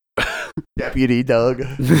mad. Deputy Doug.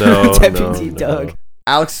 No, Deputy Doug.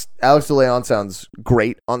 Alex DeLeon sounds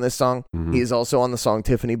great on this song. Mm-hmm. He is also on the song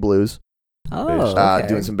Tiffany Blues. Oh, okay.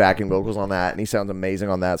 Doing some backing vocals on that, and he sounds amazing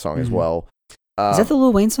on that song as well. Is that the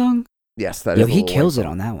Lil Wayne song? Yes, that is. He kills it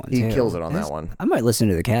on that one. He kills it on that one. I might listen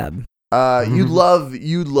to The Cab. You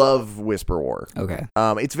love Whisper War. Okay.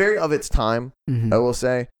 It's very of its time, I will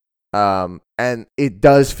say. And it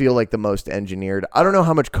does feel like the most engineered. I don't know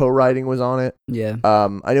how much co-writing was on it. Yeah.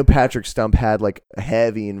 I know Patrick Stump had like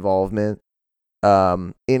heavy involvement.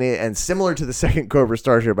 in it, and similar to the second Cobra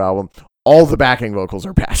Starship album, all the backing vocals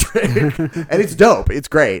are Patrick, and it's dope. It's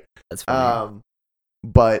great. That's funny.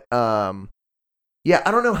 Yeah,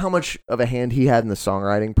 I don't know how much of a hand he had in the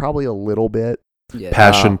songwriting. Probably a little bit. Yeah.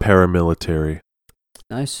 Passion Paramilitary.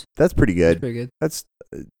 Nice. That's pretty good. Pretty good.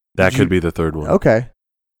 That could be the third one. Okay.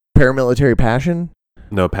 Paramilitary Passion?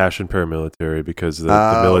 No, Passion Paramilitary, because the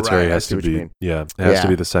military has to be. Yeah, it has to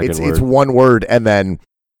be the second word. It's one word and then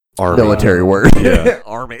Army. Military word. Yeah.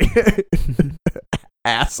 Army.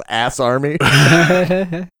 ass army.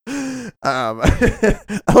 I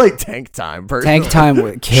like Tank Time personally. Tank Time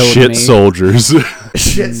would kill me. Shit soldiers.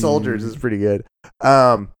 Shit soldiers is pretty good.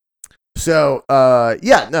 Listen to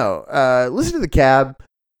the Cab.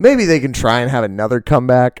 Maybe they can try and have another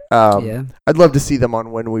comeback. Yeah. I'd love to see them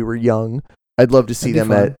on When We Were Young. I'd love to see them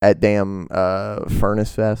fun. at damn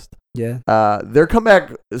Furnace Fest. Yeah. Their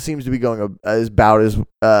comeback seems to be going about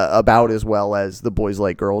as well as the Boys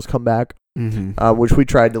Like Girls comeback, which we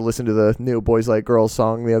tried to listen to the new Boys Like Girls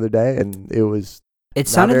song the other day, and it was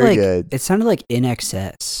sounded like good. It sounded like In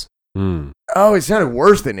Excess. Oh, it sounded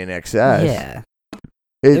worse than In Excess. Yeah.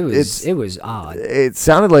 It was odd. It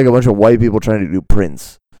sounded like a bunch of white people trying to do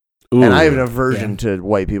Prince. Ooh. And I have an aversion to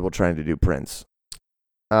white people trying to do Prince.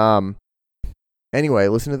 Anyway,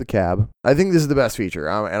 listen to the Cab. I think this is the best feature,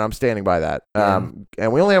 and I'm standing by that. And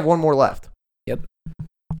we only have one more left. Yep.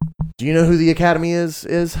 Do you know who the Academy is?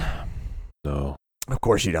 No. Of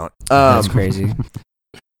course you don't. That's crazy.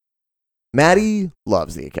 Maddie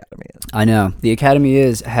loves the Academy. I know. The Academy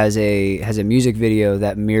has a music video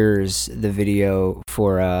that mirrors the video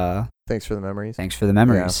for Thanks for the Memories. Thanks for the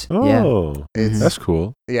Memories. Yeah. Yeah. Oh, that's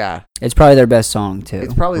cool. Yeah. It's probably their best song too.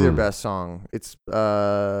 It's probably their best song. It's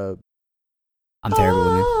I'm terrible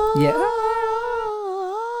with it. Yeah.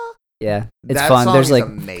 Yeah. It's that fun. Song There's is like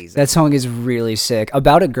amazing. that song is really sick.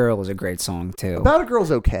 About a Girl is a great song too. About a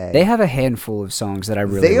Girl's okay. They have a handful of songs that I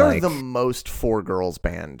really They are like. the most four girls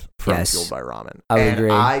band from Yes. Fueled by Ramen. I would and agree.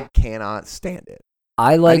 I cannot stand it.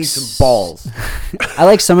 I need some balls. I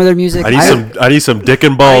like some of their music. I need some dick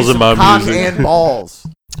and balls in my cock music. and balls.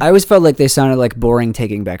 I always felt like they sounded like boring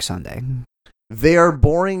Taking Back Sunday. They are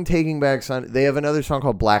boring Taking Back Sunday. They have another song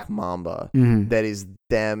called Black Mamba that is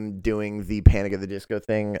them doing the Panic at the Disco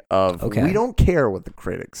thing of we don't care what the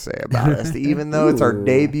critics say about us, even though it's our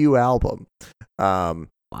debut album. Wow.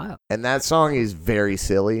 And that song is very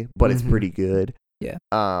silly, but it's pretty good. Yeah.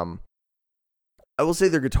 I will say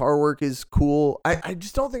their guitar work is cool. I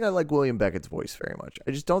just don't think I like William Beckett's voice very much.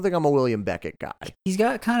 I just don't think I'm a William Beckett guy. He's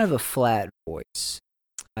got kind of a flat voice,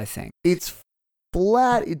 I think. It's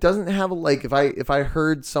flat. It doesn't have if I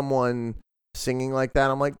heard someone singing like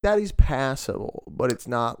that, I'm like, that is passable, but it's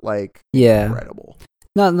not like incredible.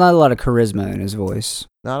 Not a lot of charisma in his voice.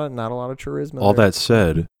 Not a lot of charisma. All that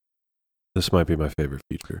said, this might be my favorite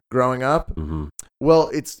feature. Growing Up? Mm-hmm.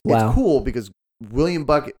 Well, it's cool because William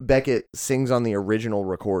Beckett sings on the original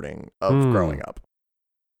recording of Growing Up,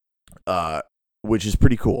 which is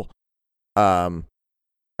pretty cool.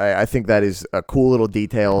 I think that is a cool little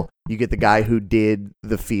detail. You get the guy who did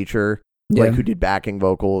the feature, like who did backing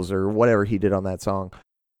vocals or whatever he did on that song,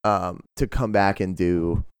 to come back and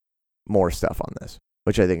do more stuff on this,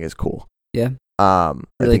 which I think is cool. Yeah.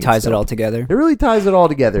 Really ties it all together. It really ties it all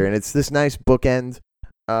together, and it's this nice bookend.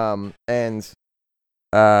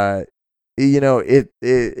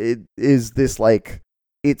 It is this like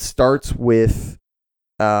it starts with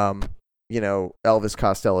Elvis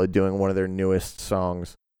Costello doing one of their newest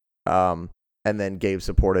songs, and then Gabe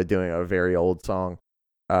Saporta doing a very old song,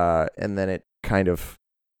 and then it kind of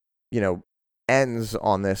ends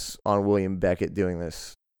on William Beckett doing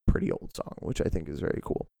this pretty old song, which I think is very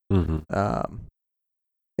cool.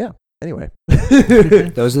 Anyway,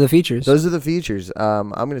 those are the features. I'm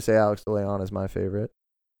gonna say Alex de Leon is my favorite.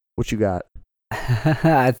 What you got?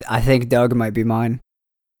 I think Doug might be mine.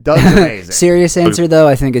 Doug's amazing. Serious answer though,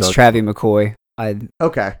 I think it's Doug. Travie McCoy. I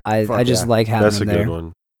just like having That's him a there. good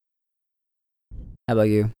one. How about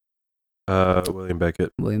you? William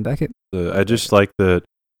Beckett. William Beckett. I just like that.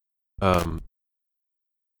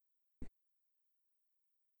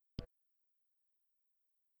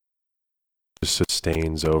 Just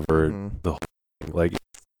sustains over the whole thing, like,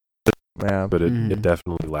 but it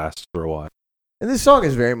definitely lasts for a while. And this song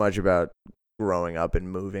is very much about growing up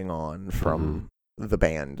and moving on from the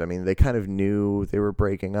band. I mean, they kind of knew they were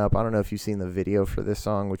breaking up. I don't know if you've seen the video for this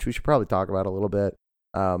song, which we should probably talk about a little bit.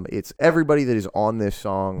 It's everybody that is on this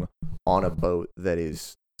song on a boat that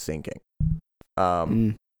is sinking.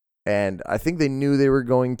 And I think they knew they were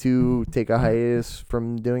going to take a hiatus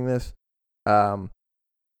from doing this. And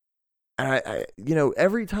I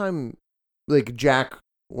every time like Jack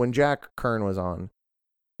when Jack Kern was on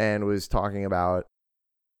and was talking about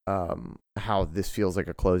how this feels like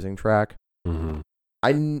a closing track,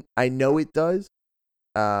 I know it does.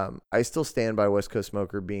 I still stand by West Coast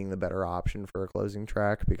Smoker being the better option for a closing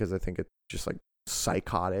track because I think it's just like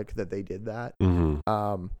psychotic that they did that.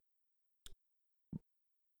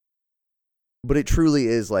 But it truly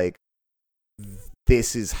is like,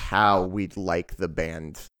 this is how we'd like the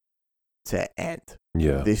band to end.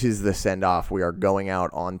 Yeah. This is the send off. We are going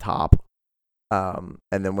out on top. And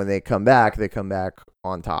then when they come back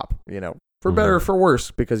on top, for better or for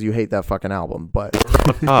worse, because you hate that fucking album. But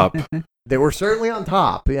top. They were certainly on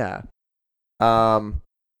top. Yeah.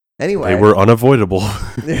 Anyway. They were unavoidable.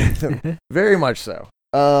 Very much so.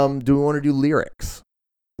 Do we want to do lyrics?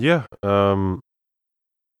 Yeah.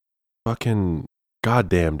 Fucking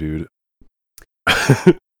goddamn, dude.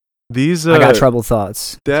 These I got troubled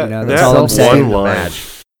thoughts. That's all I'm saying.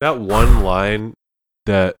 That one line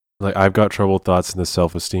that like I've got troubled thoughts and the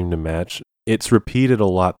self-esteem to match. It's repeated a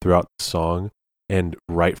lot throughout the song, and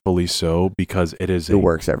rightfully so, because it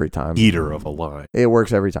works every time. Eater of a line. It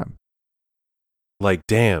works every time. Like,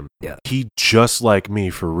 damn, he just like me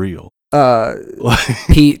for real.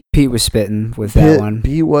 Pete was spitting with that one.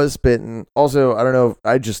 Pete was spitting. Also, I don't know if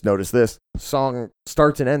I just noticed this song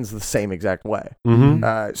starts and ends the same exact way.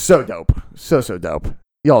 So dope, so dope.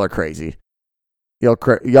 Y'all are crazy. Y'all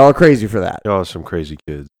are crazy for that. Y'all are some crazy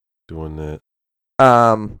kids doing that.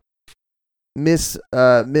 Miss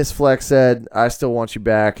Flex said, "I still want you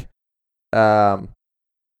back." That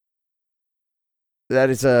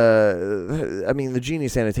is I mean, the Genie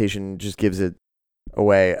Sanitation just gives it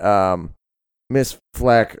away. Miss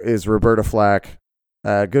Flack is Roberta Flack,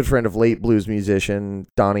 good friend of late blues musician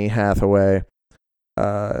Donnie Hathaway,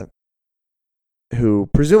 who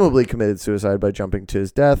presumably committed suicide by jumping to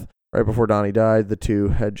his death right before Donnie died. The two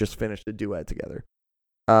had just finished a duet together.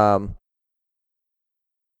 Who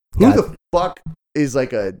the fuck is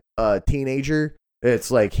like a teenager?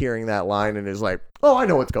 It's like hearing that line and is like, oh, I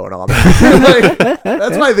know what's going on. Like,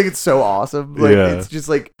 that's why I think it's so awesome. Like, it's just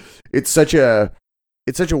like, it's such a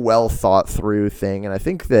well thought through thing. And I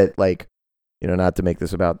think that, like, not to make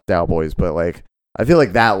this about Daoboys, but like, I feel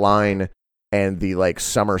like that line and the like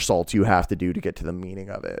somersaults you have to do to get to the meaning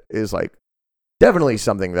of it is like definitely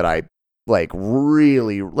something that I like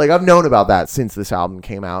really like. I've known about that since this album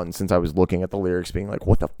came out and since I was looking at the lyrics being like,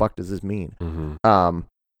 what the fuck does this mean?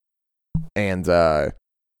 And I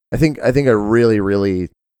think I really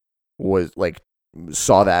was like,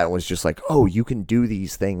 saw that and was just like, oh, you can do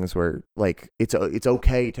these things where like it's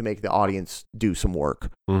okay to make the audience do some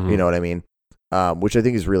work. You know what I mean? Which I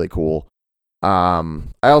think is really cool. I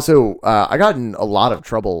also I got in a lot of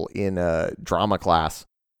trouble in drama class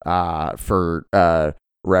for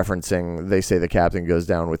referencing, they say the captain goes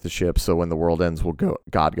down with the ship, so when the world ends, will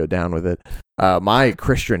God go down with it. My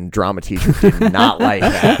Christian drama teacher did not like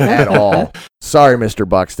that at all. Sorry, Mr.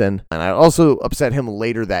 Buxton. And I also upset him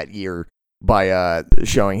later that year by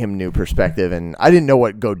showing him New Perspective, and I didn't know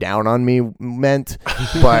what "go down on me" meant,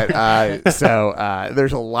 but so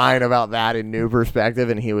there's a line about that in New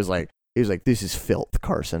Perspective, and he was like, "This is filth,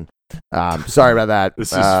 Carson." Sorry about that.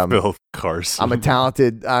 This is filth, Carson.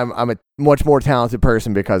 I'm a much more talented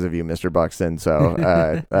person because of you, Mr. Buxton.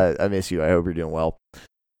 So I miss you. I hope you're doing well.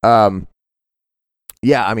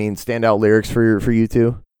 Yeah, I mean, standout lyrics for you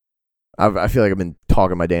two. I feel like I've been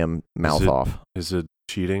talking my damn mouth off. Is it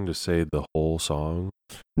cheating to say the whole song?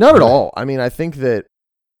 Not at all. I mean, I think that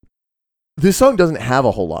this song doesn't have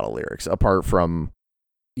a whole lot of lyrics apart from.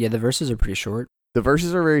 Yeah, the verses are pretty short. The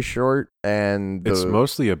verses are very short, and it's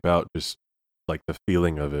mostly about just like the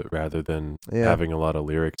feeling of it rather than having a lot of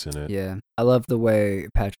lyrics in it. Yeah, I love the way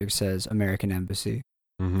Patrick says "American Embassy."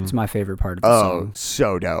 It's my favorite part of the song. Oh,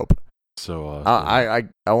 so dope. So awesome.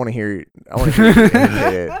 I want to hear. I want to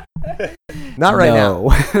hear it. Not right now.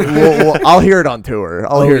 I'll hear it on tour.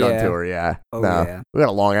 I'll hear it on tour. Yeah. Yeah. We got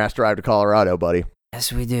a long ass drive to Colorado, buddy.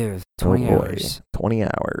 Yes, we do. 20 hours. 20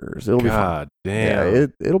 hours. It'll be fun. God damn. Yeah,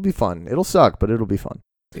 it'll be fun. It'll suck, but it'll be fun.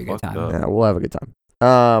 Be a good time. Yeah, we'll have a good time.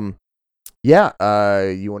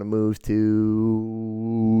 You want to move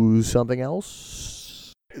to something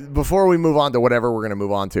else? Before we move on to whatever we're going to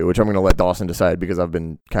move on to, which I'm going to let Dawson decide because I've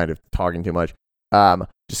been kind of talking too much.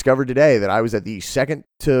 Discovered today that I was at the second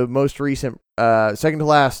to last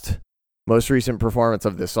most recent performance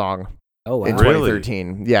of this song. Oh, wow. In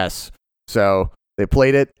 2013. Really? Yes. So they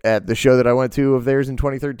played it at the show that I went to of theirs in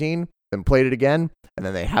 2013, then played it again, and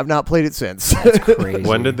then they have not played it since. That's crazy.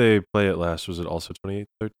 When did they play it last? Was it also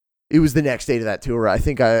 2013? It was the next date of that tour. I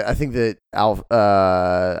think that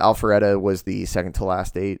Alpharetta was the second to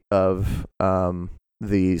last date of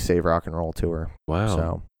the Save Rock and Roll tour. Wow.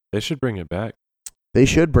 So They should bring it back. they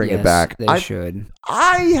should bring it back. They should.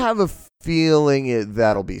 I have a feeling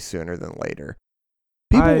that'll be sooner than later.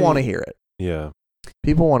 People want to hear it. Yeah.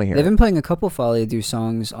 People want to hear They've it. been playing a couple Folie à Deux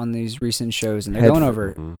songs on these recent shows, and they're going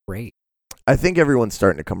over great. I think everyone's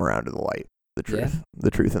starting to come around to the light, the truth, the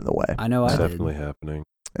truth and the way. I know It's I did. definitely happening.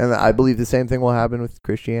 And I believe the same thing will happen with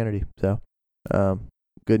Christianity. So,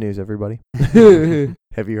 good news, everybody.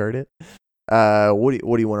 Have you heard it? What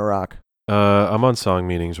do you want to rock? I'm on song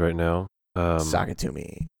meetings right now. Sock it to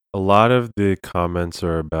me. A lot of the comments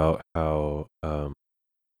are about how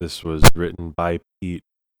this was written by Pete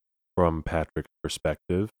from Patrick's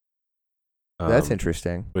perspective. That's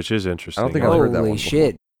interesting. Which is interesting. I don't think I've heard that one Holy before.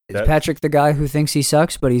 shit. Is Patrick the guy who thinks he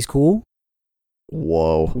sucks, but he's cool?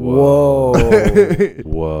 Whoa.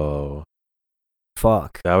 Whoa.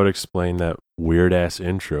 Fuck. That would explain that weird-ass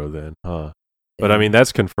intro then, huh? But I mean,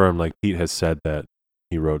 that's confirmed. Like, Pete has said that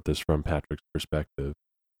he wrote this from Patrick's perspective.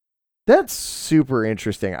 That's super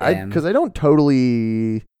interesting. Because I don't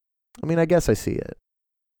totally... I mean, I guess I see it.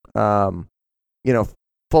 Folie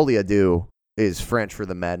à Deux is French for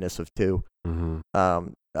the madness of two. Mm-hmm.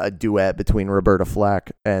 A duet between Roberta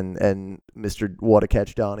Flack and Mr. What a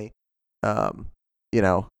Catch Donnie.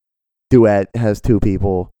 Duet has two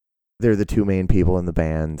people. They're the two main people in the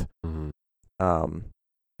band. Mm-hmm.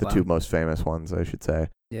 The two most famous ones, I should say.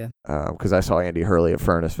 Yeah. Because I saw Andy Hurley at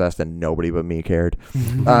Furnace Fest and nobody but me cared.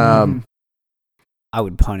 I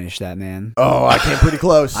would punish that man. Oh, I came pretty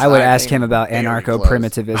close. I would ask him about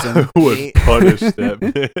anarcho-primitivism. I would punish that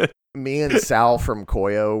man. Me and Sal from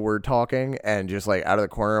Koyo were talking, and just like out of the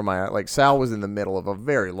corner of my eye, like Sal was in the middle of a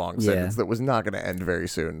very long sentence that was not going to end very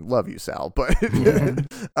soon. Love you, Sal, but and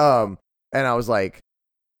I was like,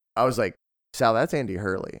 Sal, that's Andy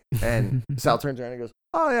Hurley, and Sal turns around and goes,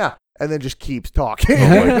 oh yeah, and then just keeps talking.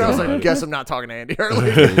 And I was like, guess I'm not talking to Andy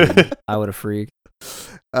Hurley. I would have freaked.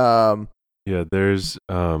 Yeah, there's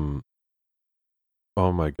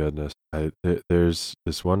oh my goodness. There's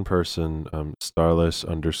this one person, Starless__eyes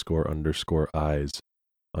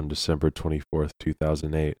on December 24th,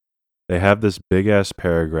 2008. They have this big ass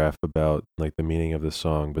paragraph about like the meaning of the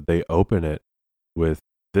song, but they open it with,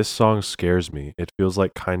 "This song scares me. It feels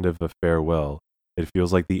like kind of a farewell. It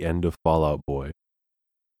feels like the end of Fall Out Boy."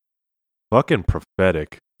 Fucking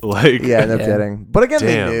prophetic. Like, yeah, no kidding. But again,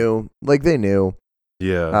 damn. they knew.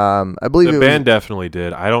 Yeah. I believe the band definitely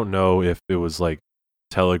did. I don't know if it was like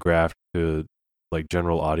telegraphed to like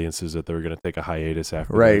general audiences that they were going to take a hiatus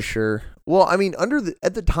after. Right, this. sure. Well, I mean,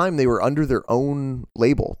 at the time they were under their own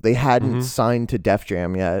label. They hadn't signed to Def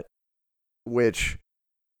Jam yet, which,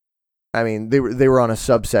 I mean, they were on a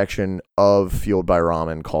subsection of Fueled by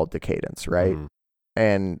Ramen called Decadence, right? Mm-hmm.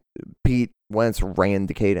 And Pete Wentz ran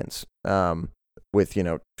Decadence, with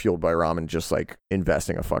Fueled by Ramen just like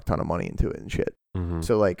investing a fuck ton of money into it and shit. Mm-hmm.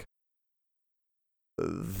 So like,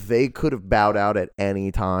 they could have bowed out at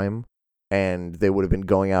any time, and they would have been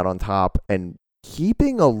going out on top and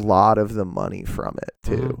keeping a lot of the money from it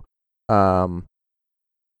too.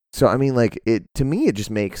 So I mean, like, to me it just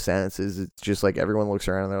makes sense. It's just like everyone looks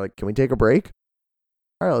around and they're like, "Can we take a break?"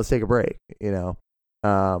 All right, let's take a break. And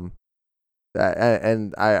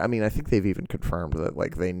I mean, I think they've even confirmed that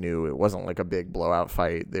like they knew it wasn't like a big blowout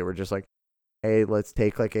fight. They were just like, "Hey, let's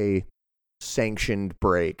take like a sanctioned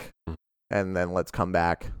break, and then let's come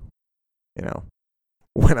back."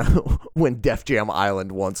 When Def Jam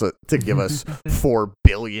Island wants to give us $4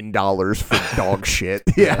 billion for dog shit.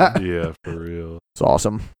 Yeah, for real. It's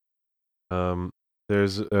awesome.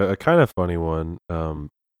 There's a kind of funny one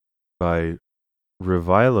by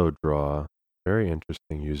Revilo Draw, very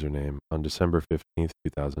interesting username, on December 15th,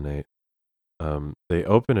 2008. They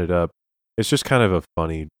open it up. It's just kind of a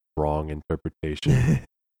funny, wrong interpretation.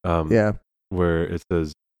 Where it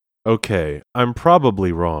says, "Okay, I'm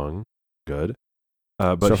probably wrong." Good.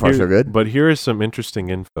 But so far, so good. But here is some interesting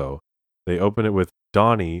info. They open it with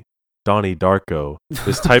Donnie Darko.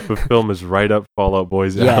 This type of film is right up Fall Out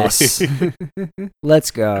Boy's alley. Yes. Let's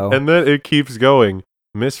go. And then it keeps going.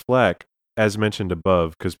 Miss Flack, as mentioned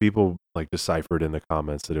above, because people like deciphered in the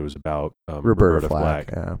comments that it was about Roberta Flack.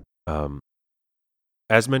 Yeah.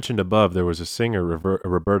 As mentioned above, there was a singer,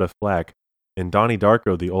 Roberta Flack. In Donnie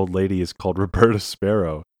Darko, the old lady is called Roberta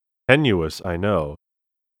Sparrow. Tenuous, I know.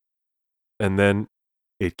 And then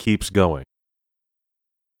it keeps going.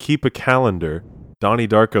 Keep a calendar. Donnie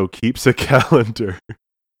Darko keeps a calendar.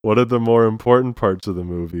 What are the more important parts of the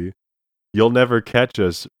movie? You'll never catch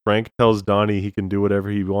us. Frank tells Donnie he can do whatever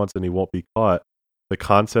he wants and he won't be caught. The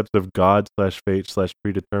concepts of God /fate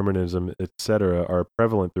 /predeterminism, etc. are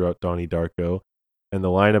prevalent throughout Donnie Darko. And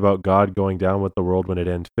the line about God going down with the world when it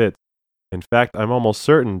ends fits. In fact, I'm almost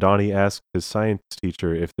certain Donnie asked his science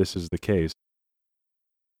teacher if this is the case.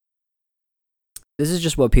 This is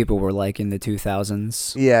just what people were like in the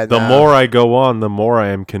 2000s. Yeah. The more I go on, the more I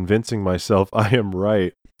am convincing myself I am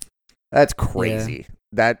right. That's crazy. Yeah.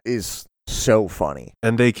 That is so funny.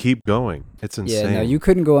 And they keep going. It's insane. Yeah, no, you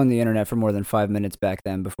couldn't go on the internet for more than 5 minutes back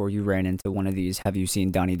then before you ran into one of these "have you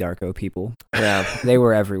seen Donnie Darko" people. Yeah. They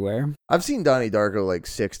were everywhere. I've seen Donnie Darko like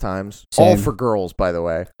 6 times. Same. All for girls, by the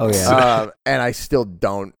way. Oh, yeah. And I still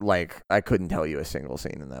don't, I couldn't tell you a single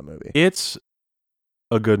scene in that movie. It's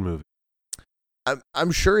a good movie.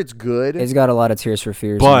 I'm sure it's good. It's got a lot of Tears for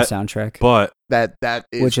Fears on the soundtrack. But that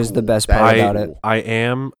is which is cool. the best part about it.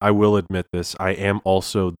 I will admit this, I am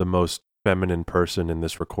also the most feminine person in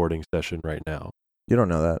this recording session right now. You don't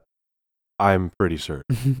know that. I'm pretty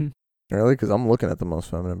certain. Really? Because I'm looking at the most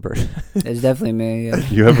feminine person. It's definitely me. Yeah.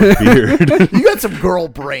 You have a beard. You got some girl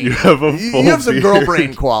brain. You have a full You have some beard. girl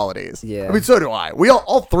brain qualities. Yeah. I mean, so do I. We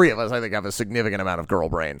all 3 of us, I think, have a significant amount of girl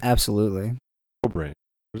brain. Absolutely. Girl brain.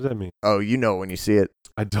 What does that mean? Oh, you know when you see it.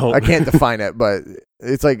 I don't. I can't define it, but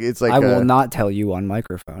it's like I will not tell you on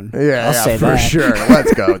microphone. Yeah, I'll say for that. sure.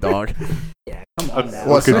 Let's go, dog. Yeah, come on now.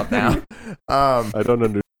 What's up now? I don't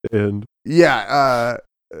understand. Yeah,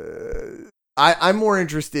 I'm more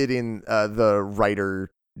interested in the writer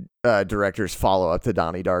director's follow up to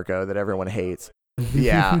Donnie Darko that everyone hates.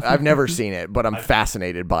 Yeah, I've never seen it, but I'm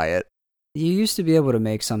fascinated by it. You used to be able to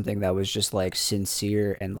make something that was just like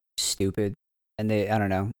sincere and like, stupid. And I don't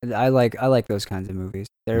know. I like those kinds of movies.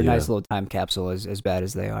 They're a nice little time capsule, as bad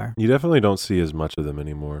as they are. You definitely don't see as much of them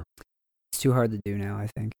anymore. It's too hard to do now, I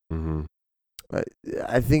think. Mm-hmm.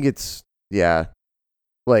 I think it's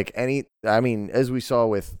like as we saw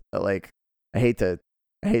with I hate to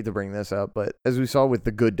bring this up, but as we saw with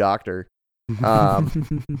The Good Doctor,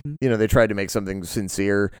 they tried to make something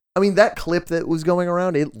sincere. I mean, that clip that was going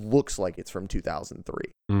around, it looks like it's from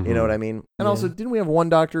 2003. Mm-hmm. You know what I mean? And also, didn't we have one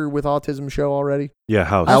doctor with autism show already? Yeah,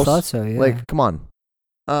 House. I thought so, yeah. Like, come on.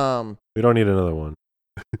 We don't need another one.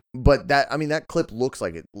 But that clip looks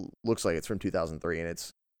like it's from 2003, and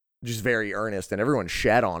it's just very earnest, and everyone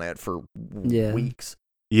shat on it for weeks.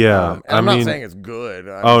 Yeah, I'm not saying it's good.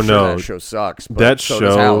 No, that show sucks. But that so show,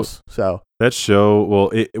 does House, so that show.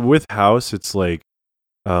 Well, with House, it's like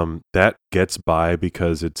that gets by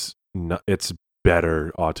because it's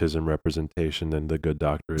better autism representation than The Good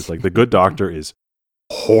Doctor is. Like The Good Doctor is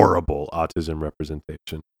horrible autism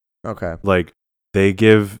representation. Okay, like they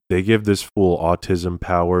give this fool autism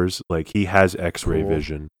powers. Like he has X-ray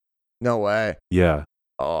vision. No way. Yeah,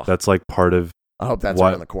 that's like part of. I hope that's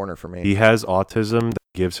around the corner for me. He has autism that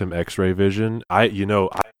gives him X-ray vision. I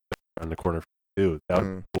around the corner too.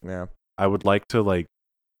 Yeah. I would like to if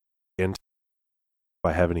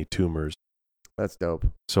I have any tumors. That's dope.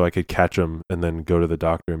 So I could catch them and then go to the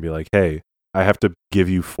doctor and be like, "Hey, I have to give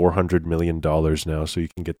you $400 million now so you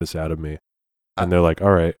can get this out of me." And they're like, "All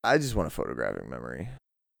right." I just want a photographic memory.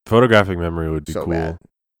 Photographic memory would be so cool. Bad.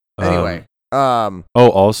 Anyway.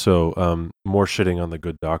 Also, more shitting on The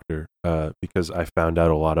Good Doctor, because I found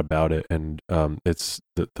out a lot about it, and it's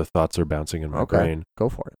the thoughts are bouncing in my brain. Go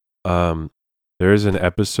for it. There is an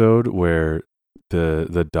episode where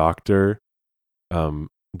the doctor,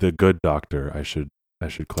 the good doctor, I should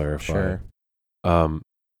clarify,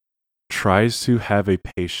 tries to have a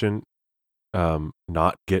patient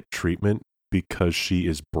not get treatment because she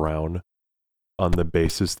is brown, on the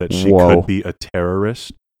basis that she could be a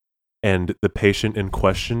terrorist. And the patient in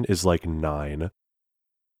question is like 9.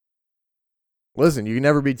 Listen, you can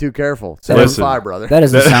never be too careful. 7'5", brother. That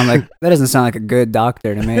doesn't sound like a good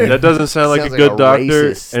doctor to me. That doesn't sound like a good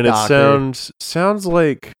doctor, and it sounds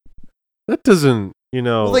like that doesn't.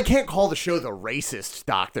 Well, they can't call the show The Racist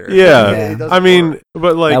Doctor. Yeah. I mean,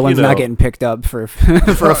 but like that one's not getting picked up for a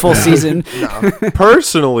full season. No.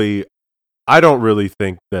 Personally, I don't really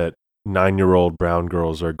think that 9-year-old brown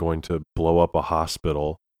girls are going to blow up a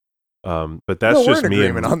hospital. But that's just me.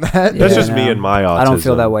 On that. That's just me and my autism. I don't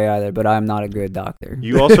feel that way either, but I'm not a good doctor.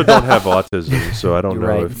 You also don't have autism, so I don't know.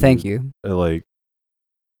 Right. If Thank you.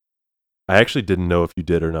 I actually didn't know if you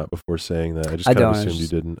did or not before saying that. I just kind of assumed you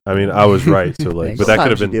didn't. I mean, I was right. So but that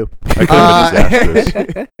could have been. That could have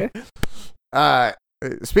been disastrous.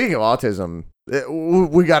 Speaking of autism,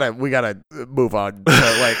 we gotta move on.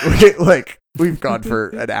 We've gone for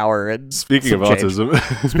an hour. And speaking of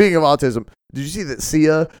autism, did you see that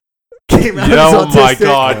Sia came out? Oh my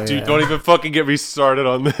god, dude! Don't even fucking get me started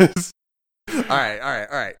on this. All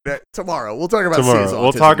right. Tomorrow we'll talk about Sia's autism.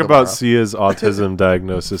 We'll talk about Sia's autism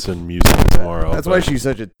diagnosis and music tomorrow. That's why she's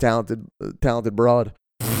such a talented broad.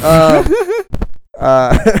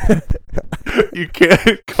 You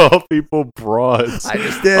can't call people broads. I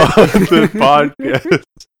just did. On the podcast.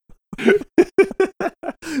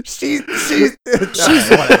 she's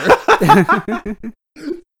whatever.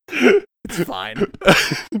 It's fine.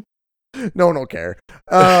 No one will care.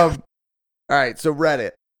 All right, so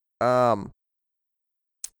Reddit. On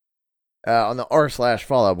the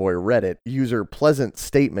r/Fallout Boy Reddit, user Pleasant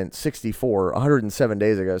Statement 64, 107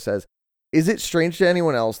 days ago says, "Is it strange to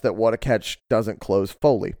anyone else that What a Catch doesn't close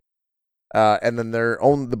fully?" And then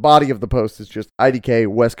the body of the post is just IDK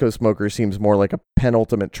West Coast Smoker seems more like a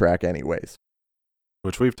penultimate track anyways.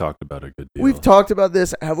 Which we've talked about a good deal. We've talked about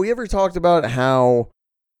this. Have we ever talked about how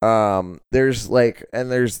there's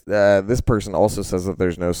this person also says that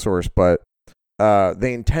there's no source, but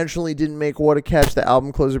they intentionally didn't make What a Catch the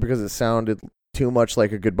album closer because it sounded too much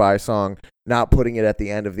like a goodbye song. Not putting it at the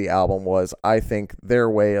end of the album was, I think, their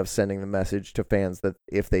way of sending the message to fans that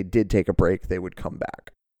if they did take a break, they would come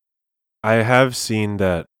back. I have seen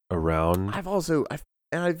that around. I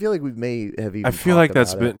feel like we may have even. I feel like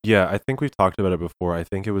that's been. It. Yeah, I think we've talked about it before. I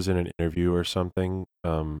think it was in an interview or something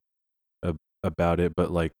about it,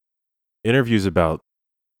 but like interviews about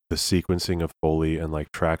the sequencing of Foley and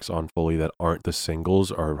like tracks on Foley that aren't the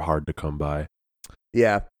singles are hard to come by.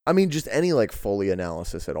 Yeah, I mean, just any like Foley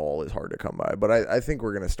analysis at all is hard to come by. But I think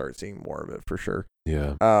we're gonna start seeing more of it for sure.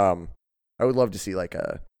 Yeah. I would love to see like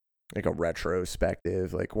a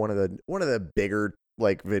retrospective, like one of the bigger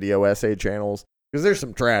like video essay channels, because there's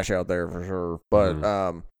some trash out there for sure. But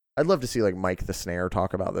I'd love to see like Mike the Snare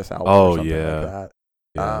talk about this album. Oh, or something yeah. like that.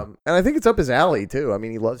 Yeah. And I think it's up his alley too. I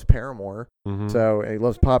mean, he loves Paramore, Mm-hmm. so and he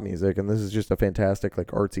loves pop music, and this is just a fantastic like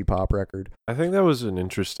artsy pop record. I think that was an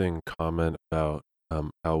interesting comment about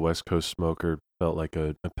how West Coast Smoker felt like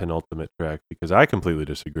a penultimate track, because I completely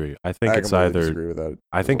disagree. I think it's disagree with that.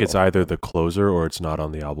 I think it's either the closer or it's not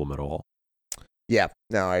on the album at all. Yeah,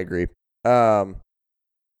 no, I agree. So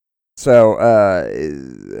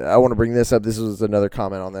I want to bring this up. This was another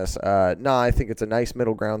comment on this. I think it's a nice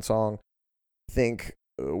middle ground song. I think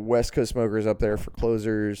West Coast Smoker is up there for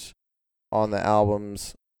closers on the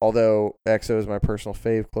albums, although EXO is my personal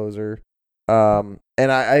fave closer.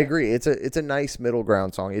 And I agree. It's a nice middle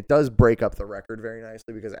ground song. It does break up the record very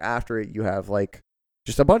nicely because after it you have like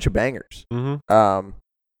just a bunch of bangers. Mm-hmm.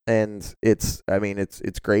 And it's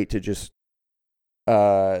great to just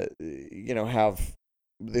have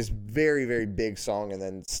this very, very big song and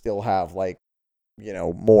then still have like,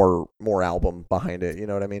 more album behind it. You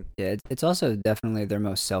know what I mean? Yeah, it's also definitely their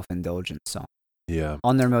most self-indulgent song. Yeah.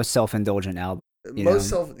 On their most self-indulgent album.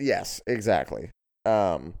 Yes, exactly.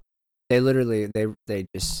 They literally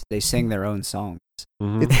they sing their own songs.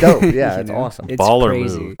 Mm-hmm. It's dope. Yeah, it's awesome. It's Baller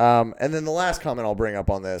crazy. move. And then the last comment I'll bring up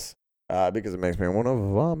on this, because it makes me want to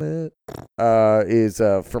vomit, is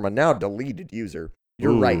from a now deleted user.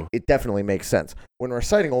 You're right. It definitely makes sense. When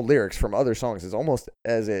reciting old lyrics from other songs, it's almost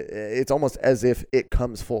as if it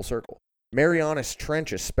comes full circle. Marianas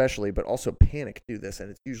Trench especially, but also Panic do this, and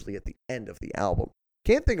it's usually at the end of the album.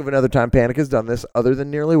 Can't think of another time Panic has done this other than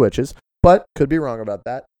Nearly Witches, but could be wrong about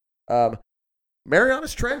that.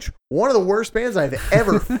 Marianas Trench, one of the worst bands I've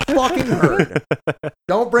ever fucking heard.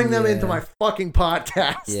 Don't bring them into my fucking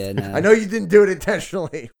podcast. Yeah, no. I know you didn't do it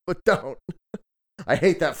intentionally, but don't. I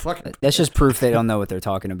hate that fucking. That's just proof they don't know what they're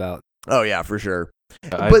talking about. Oh yeah, for sure.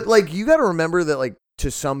 But like, you got to remember that like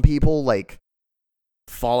to some people, like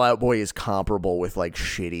Fall Out Boy is comparable with like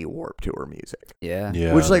shitty Warped Tour music.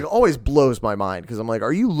 Yeah. Which like always blows my mind because I'm like,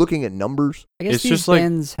 are you looking at numbers? I guess It's these just like-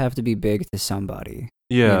 bands have to be big to somebody.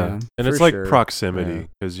 Yeah. And it's For like sure. proximity,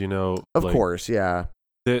 because Of course, yeah.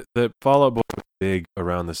 the Fall Out Boy was big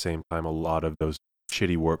around the same time a lot of those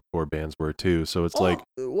shitty Warped Tour bands were too. So it's like,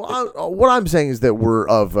 what I'm saying is that we're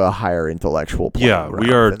of a higher intellectual plane. yeah,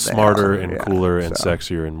 we are smarter and cooler and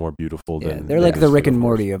sexier and more beautiful Yeah, than they're like the Rick and of course.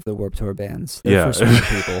 Morty of the Warped Tour bands. They're Yeah. for certain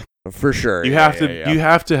people. For sure. You have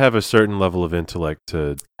to have a certain level of intellect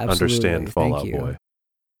to understand Absolutely. Fall Out Thank you. Boy.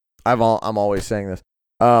 I'm always saying this.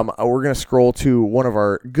 We're gonna scroll to one of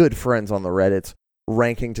our good friends on the Reddits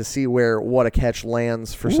ranking to see where What a Catch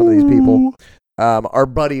lands for some of these people. Our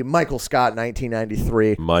buddy Michael Scott,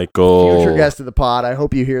 1993, Michael. future guest of the pod. I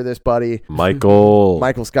hope you hear this, buddy. Michael.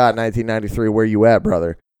 Michael Scott, 1993. Where you at,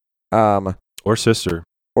 brother? Or sister.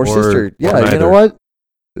 Or sister? Yeah, you neither. know what?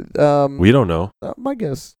 We don't know. My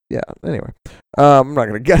guess. Yeah. Anyway, I'm not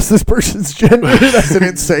gonna guess this person's gender. That's an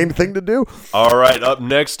insane thing to do. All right, up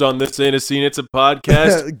next on This Ain't a Scene, It's a Podcast.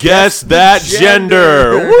 Guess Guess that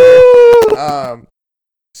gender. gender. Woo!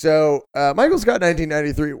 So Michael Scott,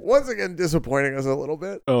 1993, once again disappointing us a little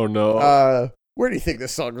bit. Oh no. Where do you think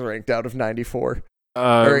this song's ranked out of 94?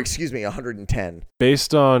 Or excuse me, 110.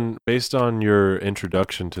 Based on your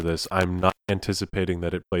introduction to this, I'm not anticipating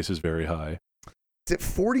that it places very high. It's at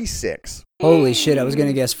 46. Holy shit! I was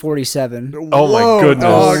gonna guess 47. Oh my goodness.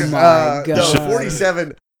 Dog. Oh my No,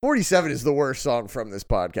 God. 47 is the worst song from this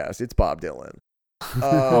podcast. It's Bob Dylan.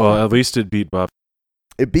 Well, at least it beat Bob.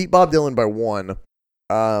 It beat Bob Dylan by 1.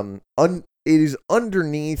 It is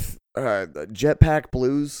underneath Jetpack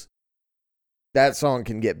Blues. That song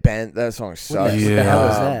can get bent. That song sucks. What the hell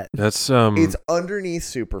is that? That's It's underneath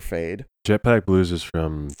Super Fade. Jetpack Blues is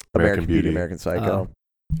from American Beauty. American Psycho.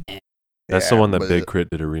 That's Yeah, the one that but Big Crit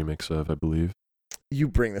did a remix of, I believe. You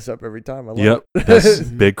bring this up every time. I love Yep, it. that's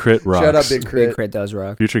Big Crit rocks. Shout out Big Crit. Big Crit does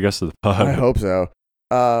rock. Future guest of the pod. I hope so.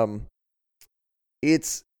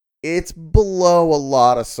 It's below a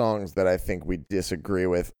lot of songs that I think we disagree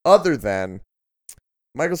with. Other than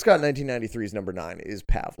Michael Scott 1993's number 9 is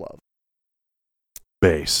Pavlov.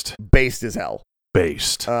 Based. Based as hell.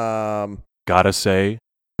 Based. Gotta say,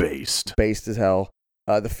 based. Based as hell.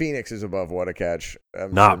 The Phoenix is above What a Catch.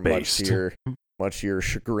 Not based. Much to your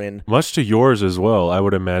chagrin. Much to yours as well. I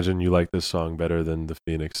would imagine you like this song better than the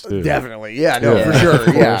Phoenix too. Definitely. Yeah, no, Yeah. for sure. Of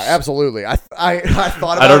Yeah, course. absolutely. I thought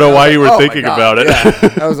about it. I don't know and why was you were like, oh my thinking God, about it.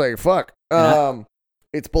 yeah. I was like, fuck. And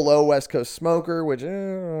It's below West Coast Smoker, which I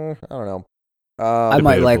don't know. I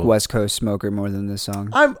might like Debatable. West Coast Smoker more than this song.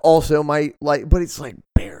 I'm also might like, but it's like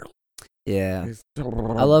barely. Yeah, It's I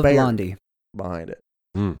love barely Blondie. behind it.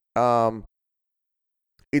 Mm.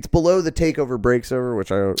 It's below the Takeover Breaks Over,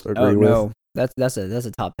 which I agree Oh with. no, that's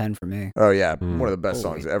a top 10 for me. Oh yeah, Mm. one of the best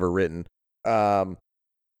Holy. songs ever written. And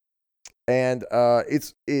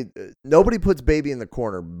it's nobody puts Baby in the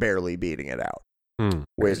Corner barely beating it out,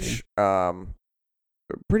 which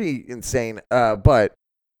pretty insane. But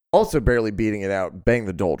also barely beating it out, Bang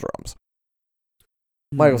the Doldrums.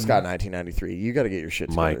 Michael Mm. Scott, 1993. You got to get your shit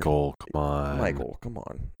together. Michael, come on. Michael, come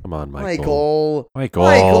on. Come on, Michael.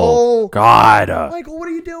 Michael. God. Michael, what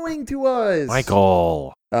are you doing to us?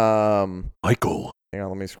 Michael. Michael. Hang on,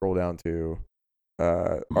 let me scroll down to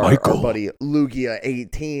our Michael. buddy Lugia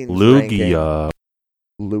 18. Lugia.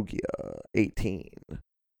 Lugia 18.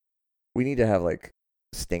 We need to have like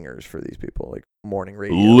stingers for these people, like morning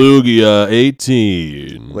radio. Lugia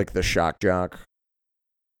 18. Like the shock jock.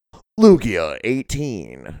 Lugia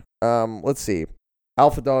 18. Let's see.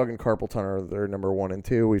 Alpha Dog and Carpal Tunnel are their number 1 and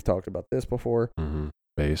 2. We've talked about this before.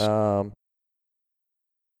 Bass.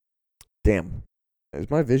 Damn. Is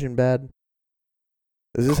my vision bad?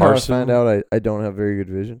 Is this Carson? how I find out I don't have very good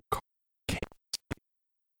vision?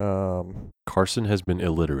 Carson has been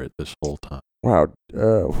illiterate this whole time. Wow.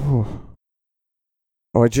 Oh,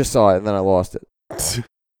 I just saw it and then I lost it.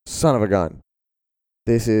 Son of a gun.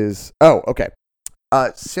 This is... Oh, okay.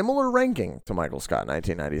 Similar ranking to Michael Scott,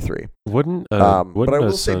 1993. Wouldn't but I will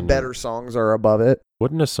a say son, better songs are above it.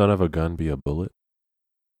 Wouldn't a son of a gun be a bullet?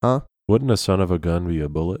 Huh? Wouldn't a son of a gun be a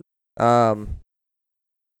bullet?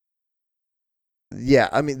 Yeah,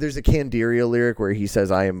 I mean, there's a Candiria lyric where he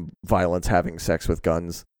says, I am violence having sex with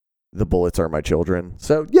guns. The bullets are my children.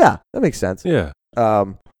 So, yeah, that makes sense. Yeah.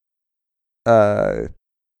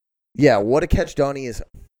 Yeah, What a Catch, Donnie is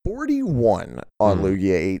 41 on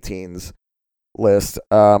Lugia 18's list.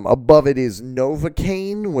 Above it is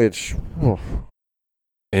Novocaine, which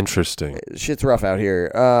Interesting. shit's rough out here.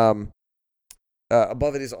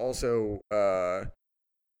 Above it is also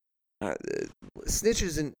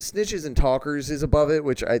Snitches and Talkers is above it,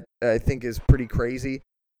 which I think is pretty crazy.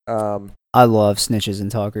 I love Snitches and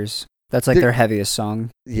Talkers. That's like their heaviest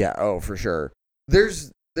song. Yeah, oh for sure.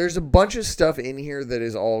 There's a bunch of stuff in here that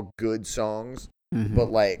is all good songs, but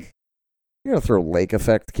like you're gonna throw Lake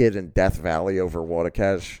Effect Kid and Death Valley over What a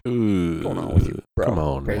Catch. What's going on with you, bro? Come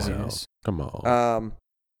on, Craziness. now. Come on.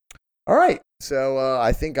 All right, so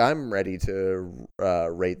I think I'm ready to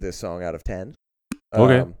rate this song out of 10.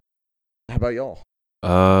 Okay. How about y'all?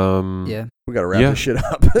 Yeah. We gotta wrap this shit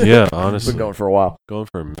up. Yeah, It's honestly. been going for a while. Going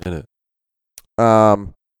for a minute.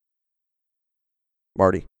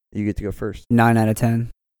 Marty, you get to go first. 9 out of 10.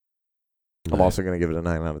 I'm also gonna give it a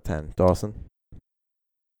 9 out of 10. Dawson.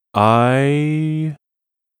 I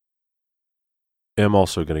am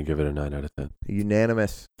also going to give it a 9 out of 10.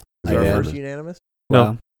 Unanimous. Is I our am. first unanimous? No.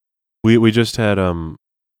 Wow. We just had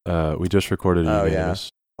we just recorded a Oh, yeah. unanimous.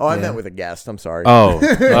 Oh, I Yeah. meant with a guest. I'm sorry. Oh,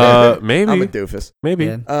 maybe. I'm a doofus. Maybe.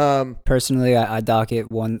 Yeah. Personally, I dock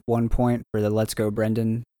it one point for the Let's Go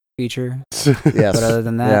Brendon feature. Yes. But other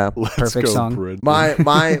than that, Yeah. perfect song. Brendon.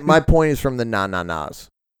 My point is from the na-na-nas,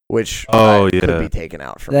 which Oh, could yeah. be taken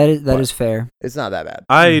out from That it, is but fair. it's not that bad.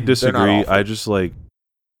 I They're not disagree. awful. I just like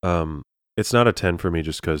it's not a 10 for me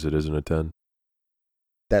just because it isn't a 10.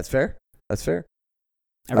 That's fair. That's fair.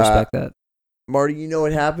 I respect that. Marty, you know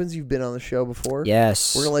what happens? You've been on the show before.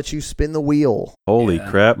 Yes. We're going to let you spin the wheel. Holy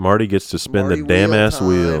crap. Marty gets to spin Marty the damn ass time.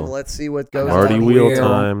 wheel. Let's see what goes Marty on wheel here.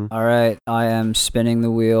 time. All right, I am spinning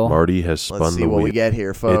the wheel. Marty has spun Let's see the what wheel. we get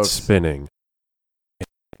here, folks. It's spinning.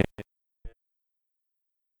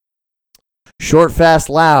 Short, Fast,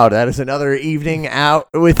 Loud. That is another evening out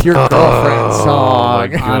with your girlfriend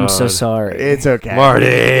song. I'm so sorry. It's okay. Marty!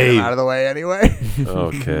 Get him out of the way anyway.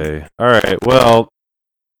 Okay. All right. Well,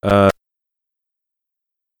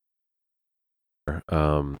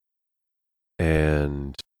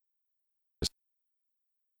 and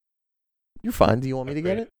You're fine. Do you want me to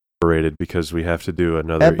get it? separated because we have to do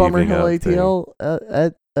another At Bummer evening Hill out thing.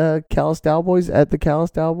 ATL, at Callous Daoboys, at the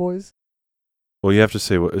Callous Daoboys. Well, you have to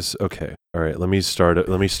say what is okay. All right, let me start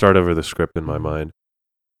over the script in my mind.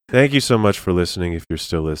 Thank you so much for listening. If you're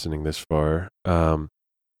still listening this far,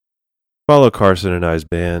 follow Carson and I's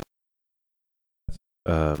band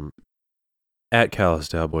at Callous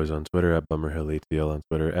Daoboys on Twitter, at Bummerhill ATL on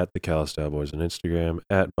Twitter, at the Callous Daoboys on Instagram,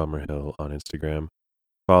 at Bummerhill on Instagram.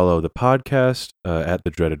 Follow the podcast at the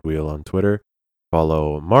Dreaded Wheel on Twitter.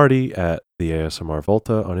 Follow Marty at the ASMR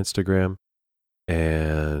Volta on Instagram,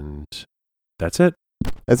 and that's it.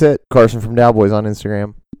 That's it. Carson from Daoboys on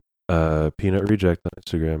Instagram. Peanut Reject on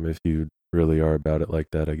Instagram if you really are about it like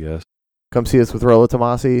that, I guess. Come see us with Rolo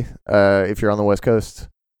Tomasi if you're on the West Coast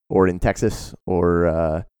or in Texas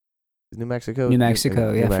or New Mexico. New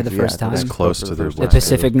Mexico, yeah, for the first time. It's close to the The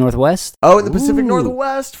Pacific Northwest. Oh, in the Pacific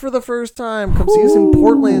Northwest for the first time. Come see us in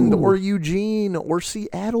Portland or Eugene or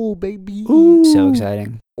Seattle, baby. So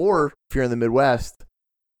exciting. Or if you're in the Midwest,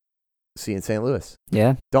 see you in St. Louis.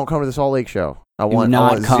 Yeah. Don't come to the Salt Lake show. I Do want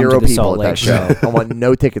not come zero to the people Salt at that Lake show. I want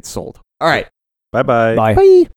no tickets sold. All right. Bye-bye. Bye. Bye.